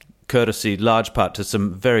 perhaps courtesy, large part, to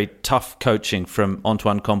some very tough coaching from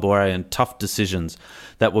Antoine Comboiré and tough decisions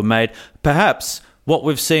that were made. Perhaps what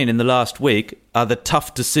we've seen in the last week are the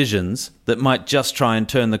tough decisions that might just try and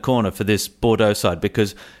turn the corner for this Bordeaux side,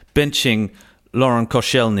 because benching Laurent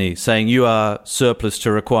Koscielny, saying you are surplus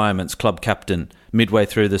to requirements, club captain, midway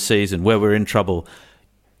through the season, where we're in trouble,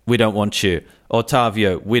 we don't want you.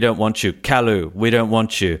 Otavio, we don't want you. Kalou, we don't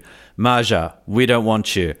want you. Maja, we don't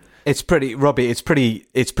want you. It's pretty, Robbie. It's pretty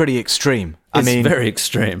extreme. It's very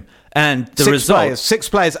extreme. And the six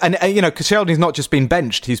players, and Koscielny's not just been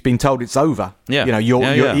benched; he's been told it's over. Yeah,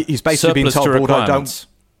 he's basically been told, "Bordeaux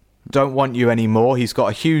don't want you anymore." He's got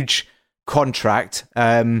a huge contract.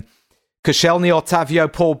 Koscielny,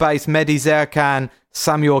 Otavio, Paul Bates, Mehdi Zerkan,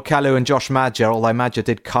 Samuel Kalu and Josh Madger, although Madger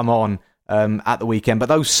did come on at the weekend. But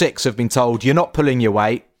those 6 have been told, you're not pulling your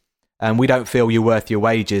weight and we don't feel you're worth your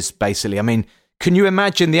wages, basically. I mean, can you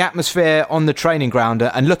imagine the atmosphere on the training ground?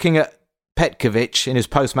 And looking at Petkovic in his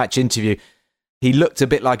post-match interview, he looked a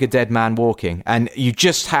bit like a dead man walking. And you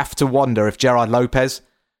just have to wonder if Gerard Lopez,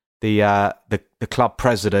 the club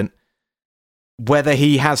president, whether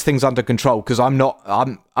he has things under control, because I'm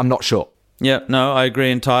not sure. Yeah, no, I agree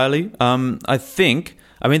entirely. I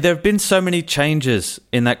mean, there have been so many changes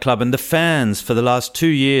in that club, and the fans for the last 2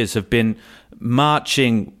 years have been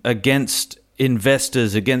marching against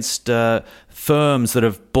investors, against firms that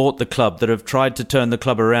have bought the club, that have tried to turn the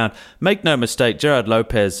club around. Make no mistake, Gerard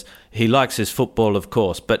Lopez, he likes his football, of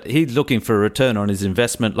course, but he's looking for a return on his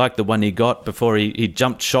investment like the one he got before he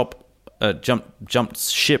jumped ship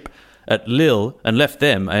at Lille and left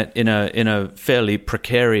them in a fairly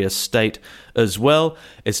precarious state as well.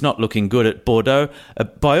 It's not looking good at Bordeaux.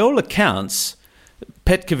 By all accounts,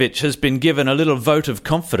 Petkovic has been given a little vote of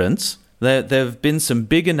confidence. There have been some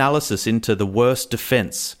big analysis into the worst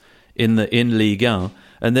defence in Ligue 1,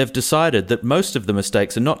 and they've decided that most of the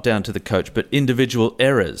mistakes are not down to the coach, but individual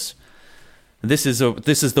errors. This is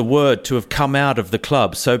the word to have come out of the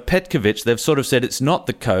club. So Petkovic, they've sort of said it's not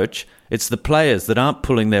the coach, it's the players that aren't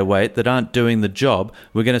pulling their weight, that aren't doing the job.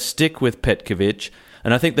 We're going to stick with Petkovic.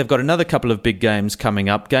 And I think they've got another couple of big games coming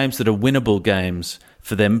up, games that are winnable games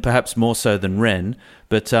for them, perhaps more so than Rennes.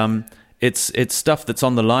 But it's stuff that's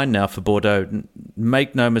on the line now for Bordeaux.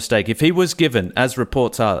 Make no mistake, if he was given, as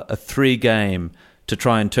reports are, a 3-game to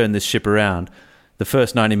try and turn this ship around, the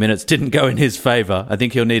first 90 minutes didn't go in his favour. I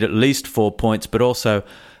think he'll need at least 4 points, but also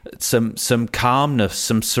some calmness,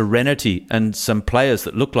 some serenity, and some players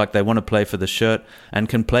that look like they want to play for the shirt and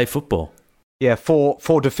can play football. Yeah,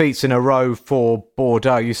 four defeats in a row for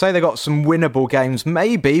Bordeaux. You say they got some winnable games,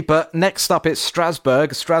 maybe, but next up it's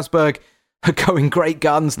Strasbourg. Strasbourg are going great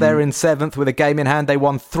guns. They're in 7th with a game in hand. They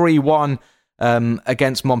won 3-1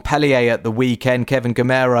 against Montpellier at the weekend. Kevin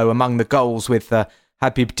Gamero among the goals with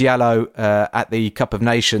Habib Diallo at the Cup of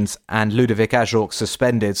Nations and Ludovic Ajorc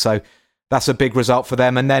suspended. So that's a big result for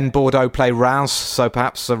them. And then Bordeaux play Reims, so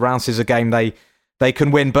perhaps Reims is a game they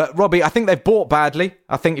can win. But Robbie, I think they've bought badly.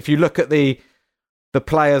 I think if you look at the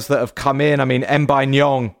players that have come in, I mean, Mbaye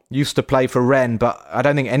Nyong used to play for Rennes, but I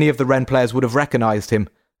don't think any of the Rennes players would have recognised him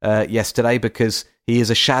yesterday because he is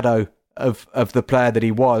a shadow of the player that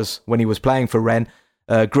he was when he was playing for Rennes.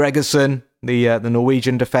 Gregerson, the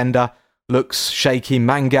Norwegian defender, looks shaky.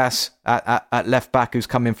 Mangas at left back, who's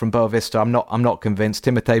come in from Boa Vista. I'm not convinced.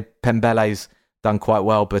 Timothée Pembele's done quite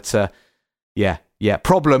well, but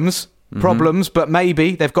problems, but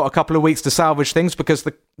maybe they've got a couple of weeks to salvage things because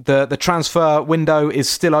the transfer window is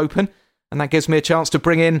still open, and that gives me a chance to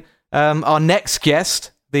bring in our next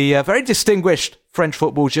guest, the very distinguished French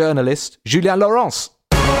football journalist, Julien Laurens.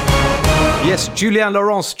 Yes, Julien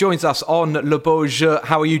Laurens joins us on Le Beau Jeu.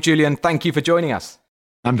 How are you, Julien? Thank you for joining us.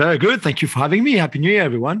 I'm very good. Thank you for having me. Happy New Year,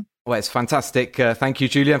 everyone. Well, it's fantastic. Thank you,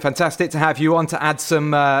 Julien. Fantastic to have you on to add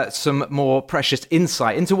some more precious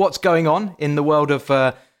insight into what's going on in the world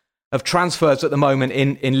of transfers at the moment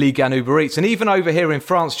in Ligue 1 Uber Eats. And even over here in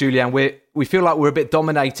France, Julien, we feel like we're a bit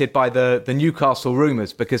dominated by the Newcastle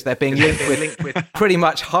rumours because they're being linked with pretty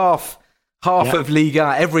much half of Ligue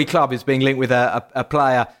 1. Every club is being linked with a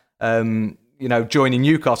player joining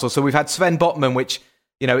Newcastle. So we've had Sven Botman, which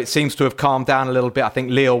it seems to have calmed down a little bit. I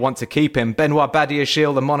think Lille want to keep him. Benoit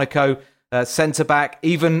Badiashile, the Monaco centre-back.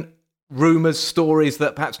 Even rumours, stories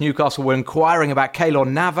that perhaps Newcastle were inquiring about Keylor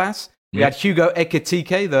Navas. We had Hugo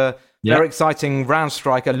Ekitike, the very exciting round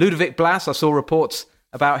striker. Ludovic Blas, I saw reports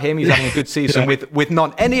about him. He's having a good season with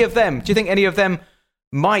none. Any of them, do you think any of them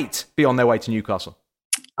might be on their way to Newcastle?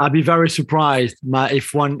 I'd be very surprised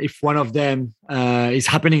if one of them is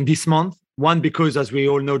happening this month. One, because as we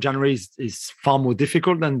all know, January is far more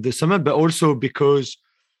difficult than the summer, but also because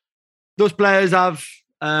those players have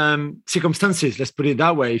circumstances, let's put it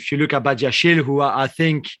that way. If you look at Badiashile, who I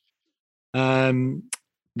think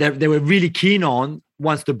they were really keen on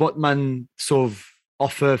once the Botman sort of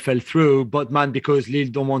offer fell through. Botman, because Lille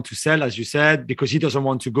don't want to sell, as you said, because he doesn't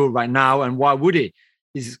want to go right now. And why would he?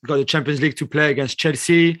 He's got the Champions League to play against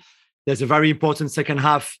Chelsea. There's a very important second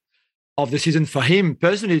half of the season for him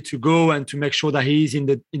personally to go and to make sure that he's in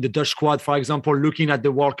the Dutch squad, for example, looking at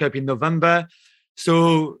the World Cup in November.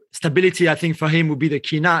 So stability, I think, for him would be the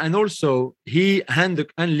key now. And also, he and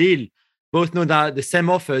Lille both know that the same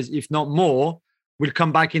offers, if not more, will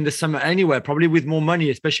come back in the summer anyway, probably with more money,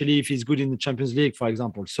 especially if he's good in the Champions League, for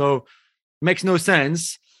example. So makes no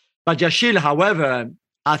sense. Badiashile, however,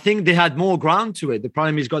 I think they had more ground to it. The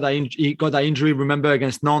problem is he got that injury, remember,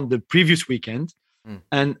 against Nantes the previous weekend.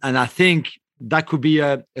 And I think that could be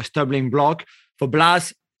a stumbling block. For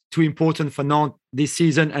Blas, too important for Nantes this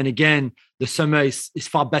season. And again, the summer is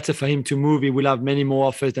far better for him to move. He will have many more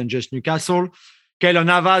offers than just Newcastle. Keylor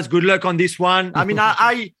Navas, good luck on this one. I mean,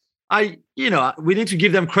 we need to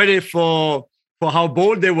give them credit for how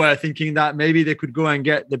bold they were, thinking that maybe they could go and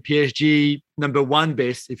get the PSG number 1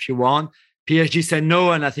 base if you want. PSG said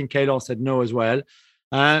no, and I think Keylor said no as well.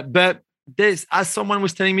 But as someone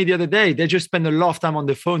was telling me the other day, they just spend a lot of time on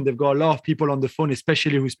the phone. They've got a lot of people on the phone,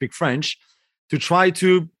 especially who speak French, to try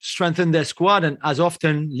to strengthen their squad. And as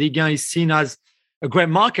often, Ligue 1 is seen as a great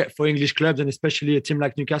market for English clubs, and especially a team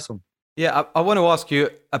like Newcastle. Yeah, I want to ask you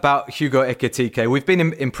about Hugo Ekitike. We've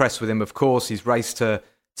been impressed with him, of course. He's raced to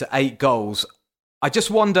 8 goals. I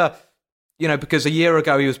just wonder, because a year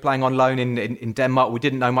ago he was playing on loan in Denmark. We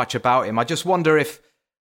didn't know much about him. I just wonder if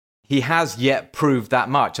he has yet proved that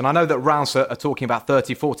much. And I know that Reims are talking about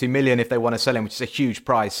 30, 40 million if they want to sell him, which is a huge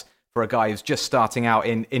price for a guy who's just starting out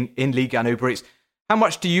in Ligue 1 Uber Eats. How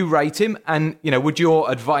much do you rate him? And, would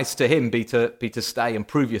your advice to him be to stay and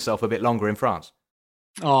prove yourself a bit longer in France?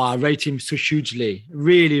 Oh, I rate him so hugely.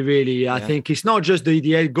 Really, really. I think it's not just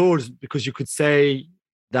the 8 goals, because you could say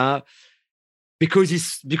that because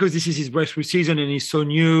this is his breakthrough season and he's so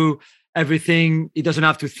new, everything, he doesn't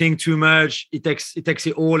have to think too much. He takes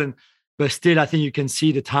it all. But still, I think you can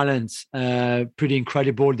see the talent, pretty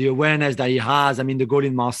incredible. The awareness that he has. I mean, the goal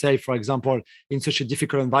in Marseille, for example, in such a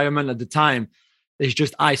difficult environment at the time, it's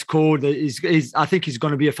just ice cold. I think he's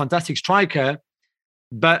going to be a fantastic striker.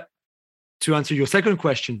 But to answer your second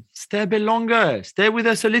question, stay a bit longer. Stay with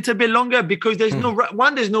us a little bit longer, because there's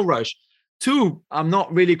there's no rush. 2, I'm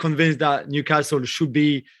not really convinced that Newcastle should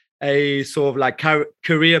be a sort of like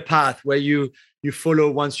career path where you follow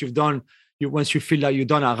once you feel like you're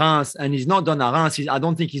done at Reims. And he's not done at Reims. I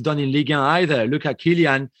don't think he's done in Ligue 1 either. Look at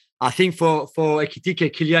Kylian. I think for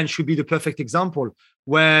Ekitike, Kylian should be the perfect example,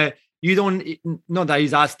 where you don't, not that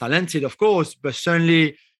he's as talented, of course, but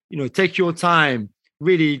certainly, take your time.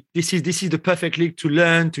 Really, this is the perfect league to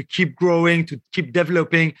learn, to keep growing, to keep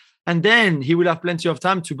developing. And then he will have plenty of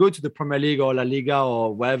time to go to the Premier League or La Liga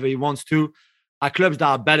or wherever he wants to, at clubs that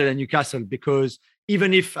are better than Newcastle. Because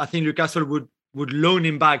even if I think Newcastle would loan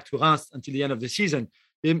him back to Reims until the end of the season,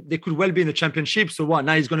 they could well be in the Championship. So what?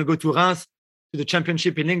 Now he's going to go to Reims, to the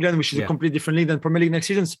Championship in England, which is a completely different league than Premier League next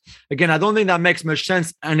season. Again, I don't think that makes much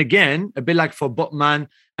sense. And again, a bit like for Botman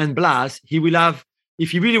and Blas, he will have,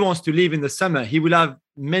 if he really wants to leave in the summer, he will have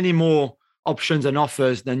many more options and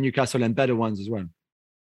offers than Newcastle, and better ones as well.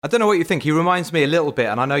 I don't know what you think. He reminds me a little bit,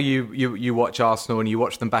 and I know you watch Arsenal and you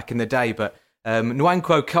watched them back in the day, but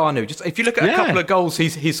Nwankwo Kanu, just if you look at a couple of goals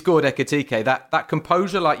he's scored, Ekitike, that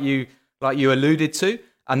composure like you alluded to,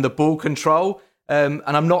 and the ball control, and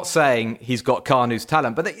I'm not saying he's got Kanu's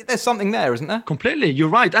talent, but there's something there, isn't there? Completely, you're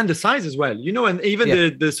right, and the size as well. And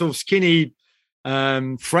even the sort of skinny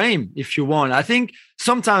frame, if you want. I think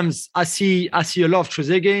sometimes I see a lot of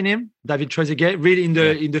Trezeguet in him, David Trezeguet, really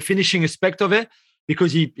in the finishing aspect of it,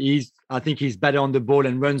 because I think he's better on the ball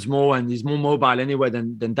and runs more and he's more mobile anyway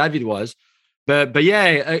than David was. But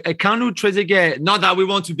a Kanu Trezeguet, not that we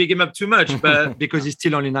want to big him up too much, but because he's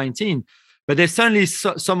still only 19. But there's certainly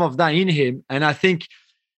some of that in him. And I think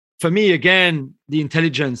for me, again, the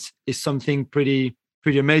intelligence is something pretty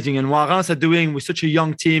amazing. And what Reims are doing with such a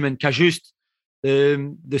young team, and Kajust,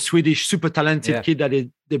 the Swedish super talented kid that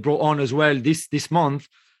they brought on as well this month,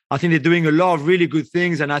 I think they're doing a lot of really good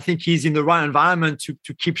things, and I think he's in the right environment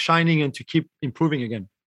to keep shining and to keep improving again.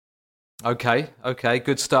 Okay,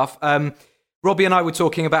 good stuff. Robbie and I were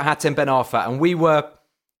talking about Hatem Ben Arfa, and we were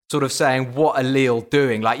sort of saying, what are Lille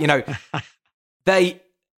doing? Like,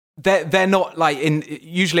 they're not like in.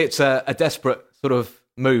 Usually, it's a desperate sort of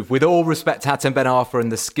move. With all respect to Hatem Ben Arfa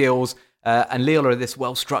and the skills, and Lille are this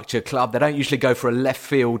well-structured club. They don't usually go for a left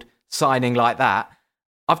field signing like that.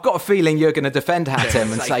 I've got a feeling you're going to defend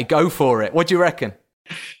Hatem and say, go for it. What do you reckon?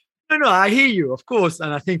 No, I hear you, of course.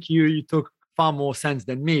 And I think you talk far more sense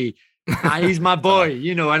than me. He's my boy,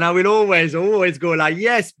 and I will always go like,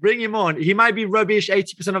 yes, bring him on. He might be rubbish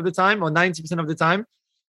 80% of the time or 90% of the time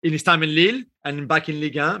in his time in Lille and back in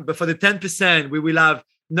Ligue 1. But for the 10%, we will have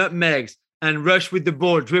nutmegs and rush with the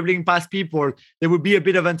ball, dribbling past people. There will be a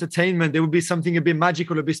bit of entertainment. There will be something a bit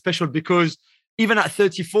magical, a bit special, because even at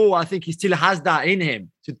 34, I think he still has that in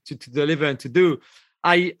him to deliver and to do.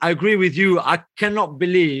 I agree with you. I cannot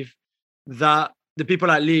believe that the people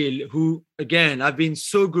at Lille, who, again, have been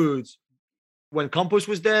so good when Campos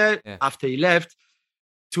was there, after he left,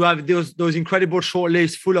 to have those incredible short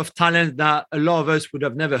lists full of talent that a lot of us would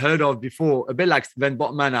have never heard of before, a bit like Sven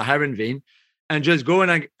Botman or Herenveen, and just go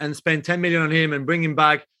and spend 10 million on him and bring him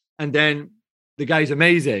back, and then the guy is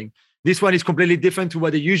amazing. This one is completely different to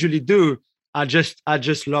what they usually do. I just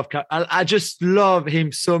love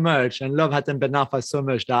him so much and love Hatem Ben Arfa so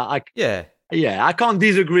much that I can't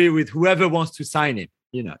disagree with whoever wants to sign him.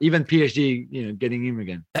 Even PSG, getting him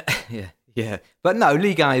again. Yeah. But no,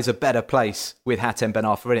 Liga is a better place with Hatem Ben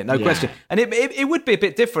Arfa in it, no question. And it would be a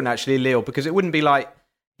bit different, actually, Lille, because it wouldn't be like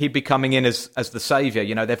he'd be coming in as the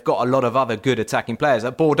saviour. They've got a lot of other good attacking players.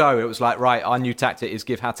 At Bordeaux, it was like, right, our new tactic is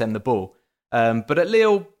give Hatem the ball. But at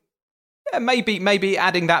Lille, maybe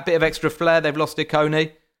adding that bit of extra flair. They've lost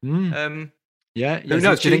Ikone. Who knows?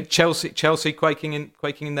 Do you think Chelsea quaking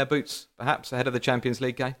in their boots, perhaps, ahead of the Champions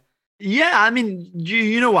League game? Yeah, I mean,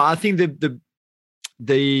 you know what? I think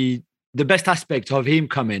the best aspect of him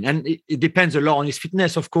coming, and it depends a lot on his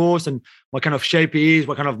fitness, of course, and what kind of shape he is,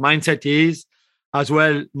 what kind of mindset he is, as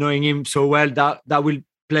well. Knowing him so well, that will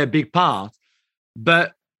play a big part.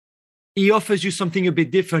 But he offers you something a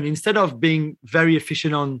bit different. Instead of being very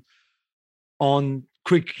efficient on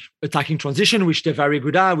quick attacking transition, which they're very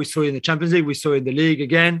good at. We saw in the Champions League, we saw in the league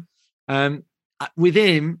again. With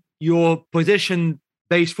him, your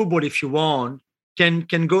possession-based football, if you want,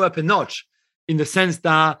 can go up a notch, in the sense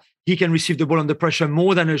that he can receive the ball under pressure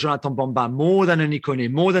more than a Jonathan Bamba, more than an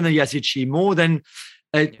Ikone, more than a Yazici, more than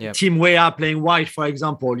Tim Weah playing wide, for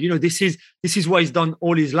example. This is what he's done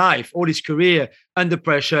all his life, all his career, under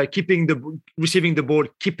pressure, receiving the ball,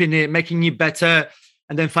 keeping it, making it better,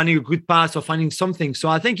 and then finding a good pass or finding something. So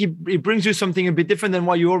I think he brings you something a bit different than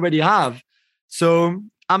what you already have. So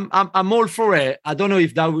I'm all for it. I don't know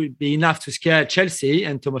if that would be enough to scare Chelsea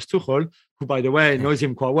and Thomas Tuchel, who, by the way, knows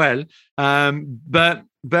him quite well.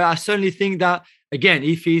 But I certainly think that, again,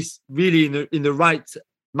 if he's really in the right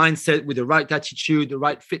mindset, with the right attitude, the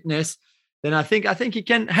right fitness, then I think he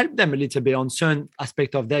can help them a little bit on certain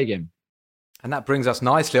aspect of their game. And that brings us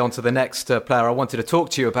nicely on to the next player I wanted to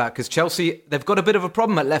talk to you about, because Chelsea, they've got a bit of a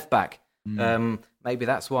problem at left back. Maybe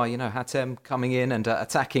that's why, Hatem coming in and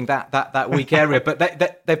attacking that weak area. But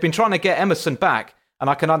they've been trying to get Emerson back, and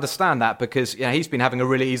I can understand that, because he's been having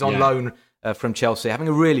he's on loan from Chelsea, having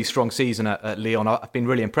a really strong season at Lyon. I've been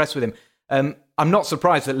really impressed with him. I'm not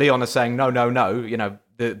surprised that Lyon are saying no.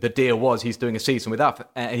 The deal was he's doing a season with us,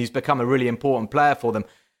 and he's become a really important player for them.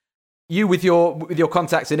 You, with your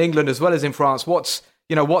contacts in England as well as in France, what's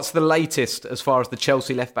the latest as far as the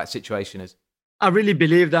Chelsea left back situation is? I really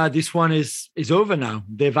believe that this one is over now.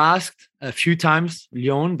 They've asked a few times,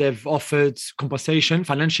 Lyon. They've offered compensation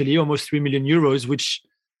financially, almost 3 million euros, which,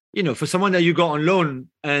 for someone that you got on loan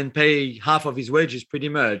and pay half of his wages pretty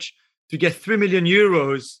much, to get 3 million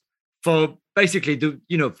euros for basically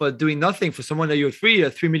for doing nothing, for someone that you're free,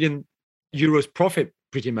 3 million euros profit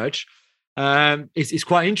pretty much, is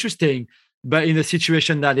quite interesting. But in the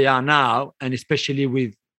situation that they are now, and especially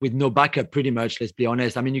with no backup pretty much, let's be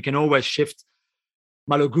honest. I mean, you can always shift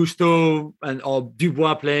Malo Gusto or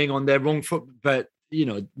Dubois playing on their wrong foot, but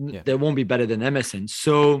they won't be better than Emerson.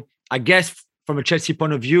 So I guess from a Chelsea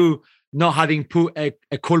point of view, not having put a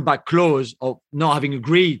callback clause, or not having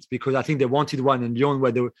agreed, because I think they wanted one, and Lyon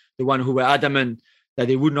were the one who were adamant that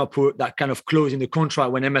they would not put that kind of clause in the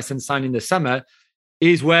contract when Emerson signed in the summer,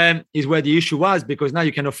 is where the issue was, because now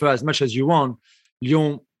you can offer as much as you want.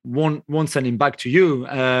 Lyon won't send him back to you.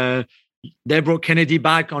 They brought Kennedy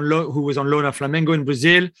back on loan, who was on loan at Flamengo in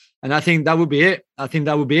Brazil, and I think that would be it.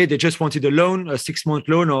 They just wanted a loan, a 6-month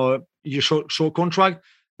loan or a short contract.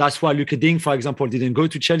 That's why Luka Ding, for example, didn't go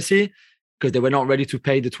to Chelsea, because they were not ready to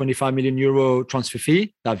pay the 25 million euro transfer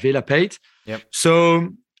fee that Villa paid. Yep. So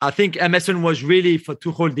I think Emerson was really, for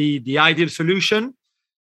Tuchel, the ideal solution.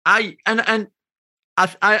 I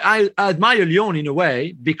admire Lyon in a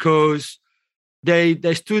way, because they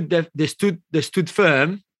stood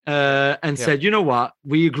firm. And said, you know what,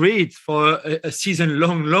 we agreed for a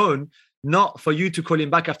season-long loan, not for you to call him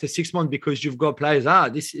back after 6 months because you've got players.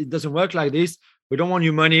 It doesn't work like this. We don't want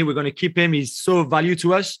your money. We're going to keep him. He's so valuable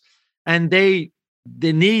to us. And they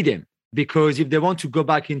need him, because if they want to go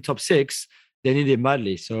back in top 6, they need him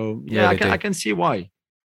badly. So I can see why.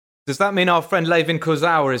 Does that mean our friend Levin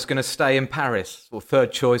Kurzawa is going to stay in Paris, or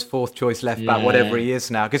third choice, fourth choice left back, whatever he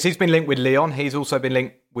is now? Because he's been linked with Lyon. He's also been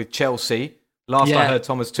linked with Chelsea. Last I heard,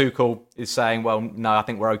 Thomas Tuchel is saying, well, no, I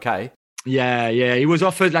think we're okay. Yeah. He was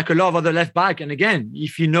offered like a lot of other left back. And again,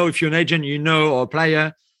 if you're an agent, or a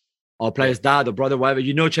player, or player's dad or brother, whatever,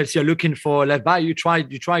 Chelsea are looking for a left back, you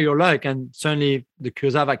try your luck. And certainly the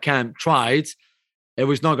Kurzawa camp tried. It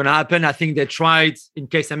was not going to happen. I think they tried, in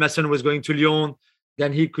case Emerson was going to Lyon,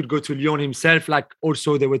 then he could go to Lyon himself, like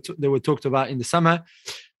also they were talked about in the summer.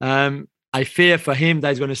 I fear for him that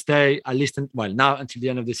he's going to stay at least now until the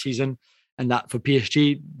end of the season, and that for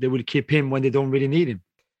PSG they will keep him when they don't really need him.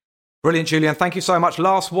 Brilliant, Julian. Thank you so much.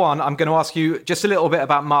 Last one, I'm going to ask you just a little bit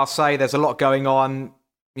about Marseille. There's a lot going on.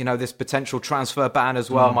 You know, this potential transfer ban as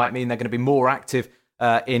well might mean they're going to be more active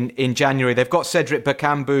in January. They've got Cedric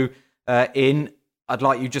Bakambu in. I'd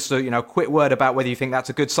like you just to, quick word about whether you think that's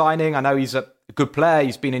a good signing. I know he's a good player.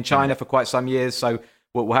 He's been in China for quite some years, so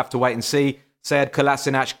we'll have to wait and see. Sead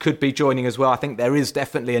Kolasinac could be joining as well. I think there is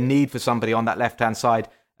definitely a need for somebody on that left-hand side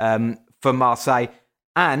for Marseille.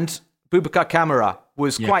 And Boubacar Kamara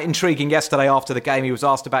was quite intriguing yesterday after the game. He was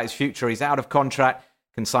asked about his future. He's out of contract,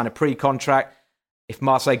 can sign a pre-contract. If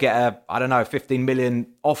Marseille get a 15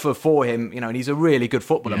 million offer for him, and he's a really good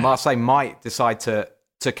footballer, Marseille might decide to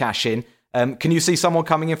cash in. Can you see someone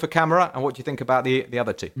coming in for Kamara? And what do you think about the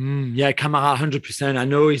other two? Kamara, 100%. I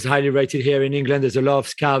know he's highly rated here in England. There's a lot of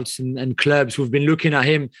scouts and clubs who've been looking at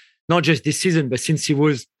him, not just this season, but since he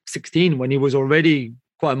was 16, when he was already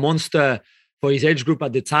quite a monster for his age group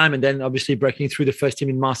at the time. And then obviously breaking through the first team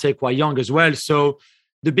in Marseille quite young as well. So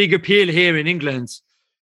the big appeal here in England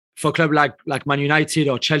for a club like Man United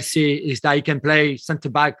or Chelsea is that he can play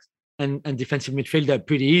centre-back and defensive midfielder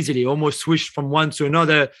pretty easily, almost switch from one to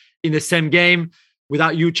another in the same game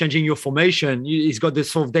without you changing your formation. He's got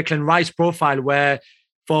this sort of Declan Rice profile where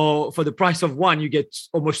for the price of one, you get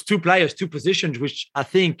almost two players, two positions, which I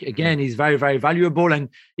think, again, is very, very valuable. And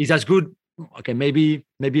he's as good, maybe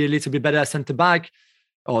a little bit better at centre-back,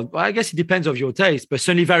 or I guess it depends on your taste, but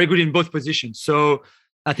certainly very good in both positions. So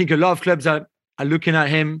I think a lot of clubs are looking at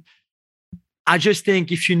him. I just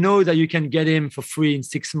think if you know that you can get him for free in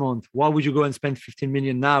 6 months, why would you go and spend 15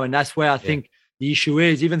 million now? And that's where I think the issue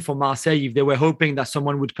is, even for Marseille, if they were hoping that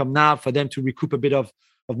someone would come now for them to recoup a bit of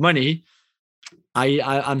money,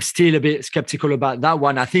 I'm still a bit skeptical about that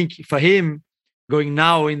one. I think for him, going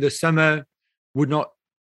now in the summer would not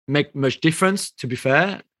make much difference, to be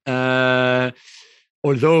fair.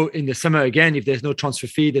 Although in the summer, again, if there's no transfer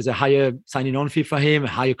fee, there's a higher signing on fee for him, a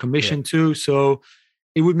higher commission too. So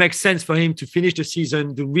it would make sense for him to finish the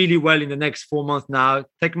season, do really well in the next 4 months now,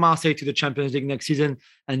 take Marseille to the Champions League next season,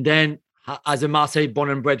 and then as a Marseille born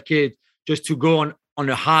and bred kid, just to go on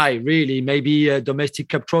a high, really, maybe a domestic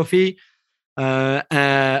cup trophy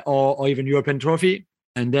or even European trophy.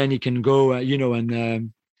 And then he can go,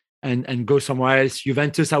 and go somewhere else.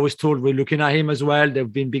 Juventus, I was told, we're looking at him as well.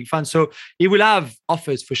 They've been big fans. So he will have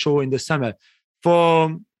offers for sure in the summer.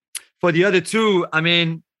 For the other two, I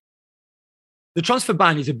mean, the transfer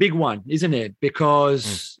ban is a big one, isn't it?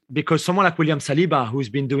 Because someone like William Saliba, who's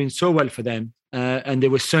been doing so well for them, and they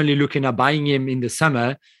were certainly looking at buying him in the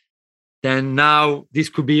summer, then now this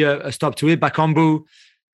could be a stop to it. Bakambu,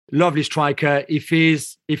 lovely striker. If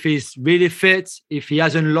he's really fit, if he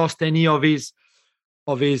hasn't lost any of his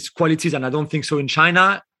qualities, and I don't think so in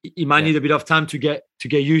China, he might need a bit of time to get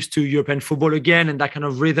used to European football again and that kind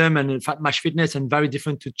of rhythm and in fact match fitness, and very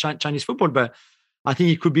different to Chinese football. But I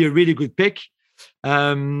think it could be a really good pick.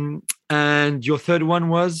 And your third one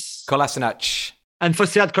was Kolasinac. And for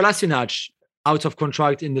Sead Kolasinac, out of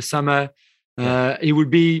contract in the summer, it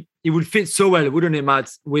would fit so well, wouldn't it,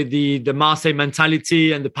 Matt, with the Marseille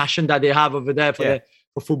mentality and the passion that they have over there for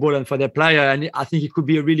football and for their player. And I think he could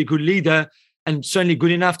be a really good leader, and certainly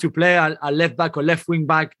good enough to play a left back or left wing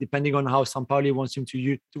back, depending on how Sampaoli wants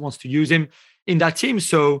to use him in that team.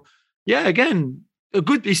 So again,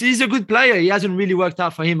 he's a good player. He hasn't really worked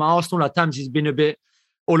out for him. Arsenal at times he's been a bit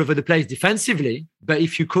all over the place defensively, but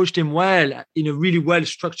if you coached him well in a really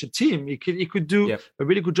well-structured team, he could do a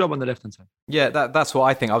really good job on the left-hand side. Yeah, that's what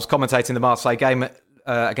I think. I was commentating the Marseille game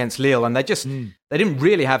against Lille, and they didn't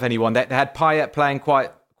really have anyone. They had Payet playing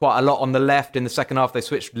quite a lot on the left. In the second half, they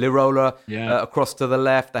switched Lirola across to the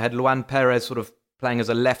left. They had Luan Perez sort of playing as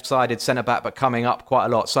a left-sided centre-back, but coming up quite a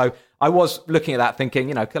lot. So I was looking at that thinking,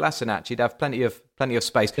 Kolasinac, he'd have plenty of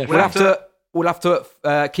space. We'll have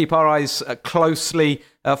to keep our eyes closely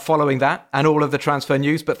following that and all of the transfer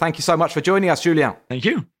news. But thank you so much for joining us, Julien. Thank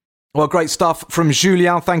you. Well, great stuff from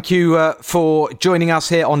Julien. Thank you for joining us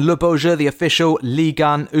here on Le Beau Jeu, the official Ligue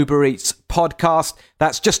 1 Uber Eats podcast.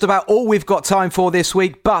 That's just about all we've got time for this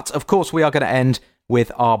week. But, of course, we are going to end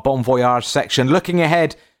with our Bon Voyage section. Looking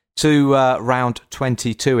ahead to round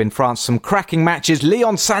 22 in France. Some cracking matches.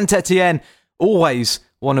 Lyon Saint-Etienne, always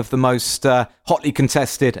one of the most hotly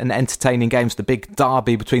contested and entertaining games. The big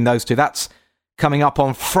derby between those two. That's coming up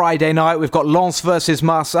on Friday night. We've got Lens versus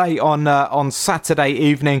Marseille on Saturday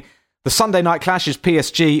evening. The Sunday night clash is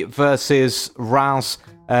PSG versus Reims.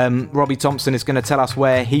 Robbie Thompson is going to tell us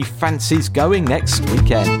where he fancies going next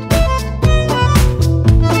weekend.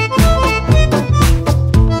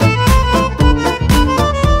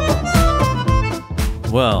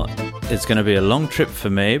 Well, it's going to be a long trip for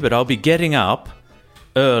me, but I'll be getting up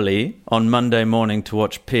early on Monday morning to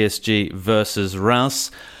watch PSG versus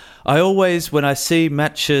Reims. I always, when I see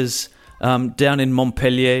matches down in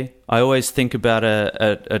Montpellier, I always think about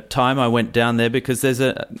a time I went down there, because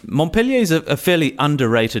Montpellier is a fairly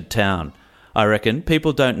underrated town, I reckon.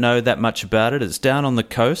 People don't know that much about it. It's down on the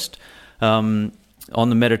coast, on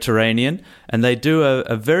the Mediterranean, and they do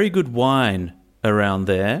a very good wine around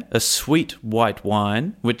there, a sweet white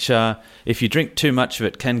wine, which if you drink too much of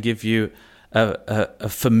it can give you a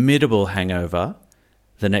formidable hangover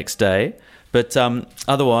the next day. But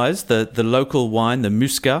otherwise, the local wine, the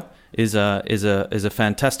Muscat, is a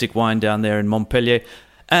fantastic wine down there in Montpellier.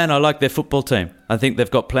 And I like their football team. I think they've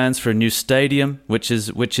got plans for a new stadium, which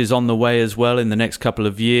is on the way as well in the next couple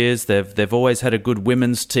of years. They've always had a good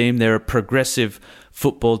women's team. They're a progressive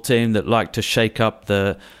football team that like to shake up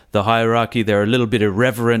the hierarchy. They're a little bit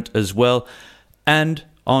irreverent as well. And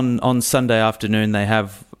on Sunday afternoon, they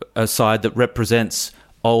have a side that represents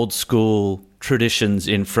old school traditions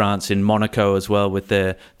in France, in Monaco as well, with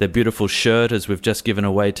their beautiful shirt, as we've just given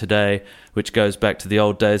away today, which goes back to the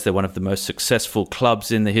old days. They're one of the most successful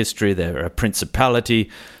clubs in the history. They're a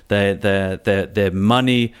principality. They're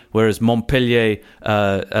money, whereas Montpellier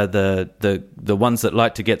are the ones that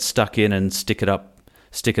like to get stuck in and stick it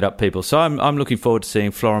up people. So I'm looking forward to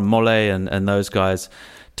seeing Florent Mollet and those guys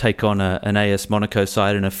take on an AS Monaco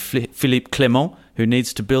side and a Philippe Clement, who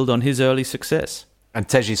needs to build on his early success. And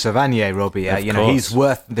Teji Savanier, Robbie, he's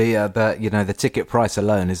worth the ticket price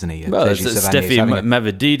alone, isn't he? Well, Steffi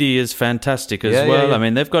Mavididi is fantastic as well. Yeah. I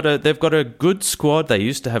mean, they've got a good squad. They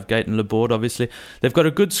used to have Gaëtan Laborde, obviously. They've got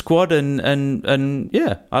a good squad, and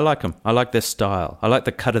yeah, I like them. I like their style. I like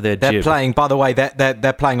the cut of their jib. They're playing, by the way,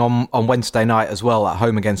 they're playing on Wednesday night as well at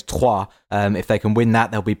home against Troyes. If they can win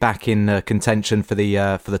that, they'll be back in contention for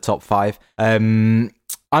the top 5.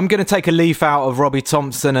 I'm going to take a leaf out of Robbie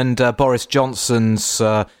Thompson and Boris Johnson's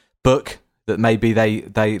book that maybe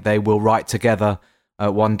they will write together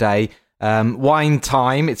one day. Wine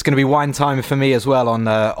time. It's going to be wine time for me as well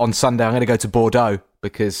on Sunday. I'm going to go to Bordeaux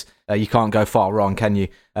because you can't go far wrong, can you?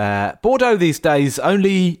 Bordeaux these days,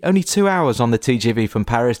 only 2 hours on the TGV from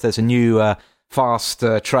Paris. There's a new fast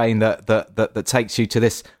train that takes you to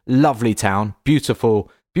this lovely town, beautiful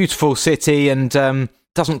city, and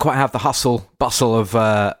doesn't quite have the bustle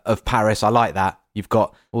of Paris. I like that. You've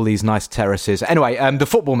got all these nice terraces. Anyway, the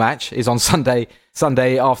football match is on Sunday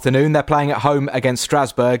afternoon. They're playing at home against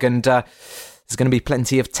Strasbourg, and there's going to be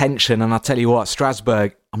plenty of tension. And I'll tell you what,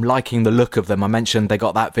 Strasbourg, I'm liking the look of them. I mentioned they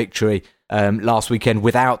got that victory last weekend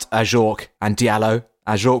without Ajorc and Diallo.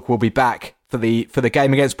 Ajorc will be back for the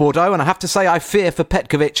game against Bordeaux, and I have to say I fear for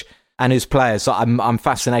Petkovic and his players. So I'm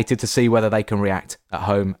fascinated to see whether they can react at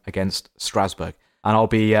home against Strasbourg. And I'll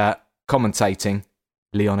be commentating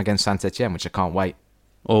Lyon against Saint-Etienne, which I can't wait.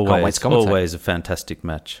 Always a fantastic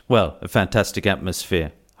match. Well, a fantastic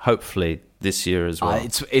atmosphere. Hopefully this year as well.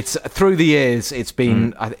 It's through the years. It's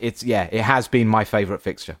been it has been my favourite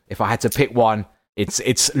fixture. If I had to pick one,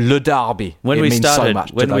 it's Le Derby. It means so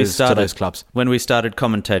much to those clubs. When we started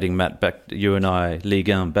commentating, Matt, back you and I, Ligue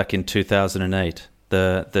 1, back in 2008,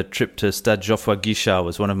 the trip to Stade Geoffroy Guichard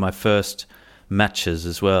was one of my first matches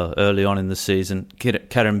as well, early on in the season.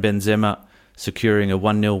 Karim Benzema securing a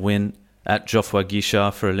 1-0 win at Geoffroy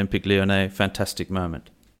Guichard for Olympique Lyonnais. Fantastic moment.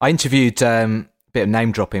 I interviewed, a bit of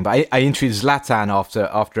name dropping, but I interviewed Zlatan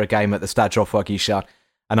after a game at the Stade Geoffroy Guichard,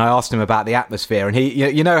 and I asked him about the atmosphere, and he,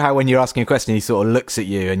 you know how when you're asking a question, he sort of looks at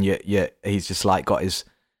you, and he's just like got his,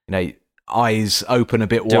 eyes open a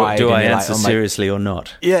bit wide. Do I answer seriously or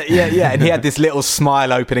not? Yeah. And he had this little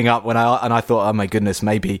smile opening up when I thought, oh my goodness,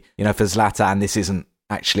 maybe, for Zlatan, this isn't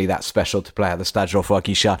actually that special to play at the Stade Geoffroy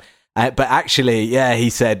Guichard. But actually, he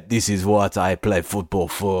said, this is what I play football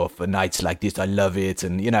for nights like this. I love it.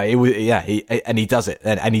 And, he does it.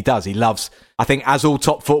 And he does. He loves, I think, as all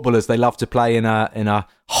top footballers, they love to play in a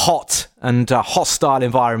hot and hostile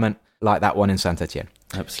environment like that one in Saint-Etienne.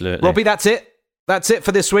 Absolutely. Robbie, that's it. That's it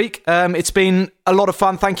for this week. It's been a lot of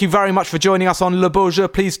fun. Thank you very much for joining us on Le Beau Jeu.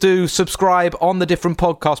 Please do subscribe on the different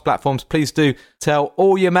podcast platforms. Please do tell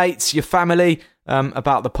all your mates, your family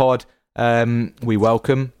about the pod. We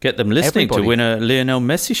welcome. Get them listening to win a Lionel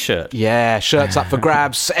Messi shirt. Yeah, shirts up for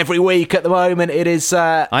grabs every week at the moment. It is.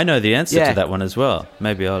 I know the answer to that one as well.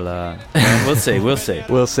 Maybe I'll. We'll see.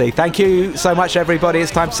 We'll see. Thank you so much, everybody.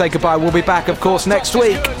 It's time to say goodbye. We'll be back, of course, next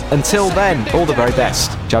week. Until then, all the very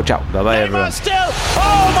best. Ciao, ciao. Bye, bye, everyone. Still.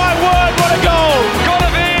 Oh my word! What a goal!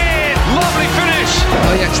 Golovin! Lovely finish.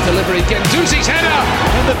 Ajax delivery. Gendouzi's header.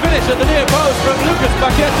 And the finish at the near post from Lucas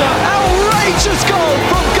Paqueta. Outrageous goal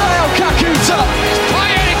from Gaël Kakuta.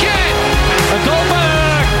 Play it again. And Goldberg.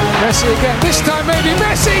 Messi again. This time maybe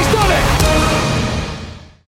Messi's done it.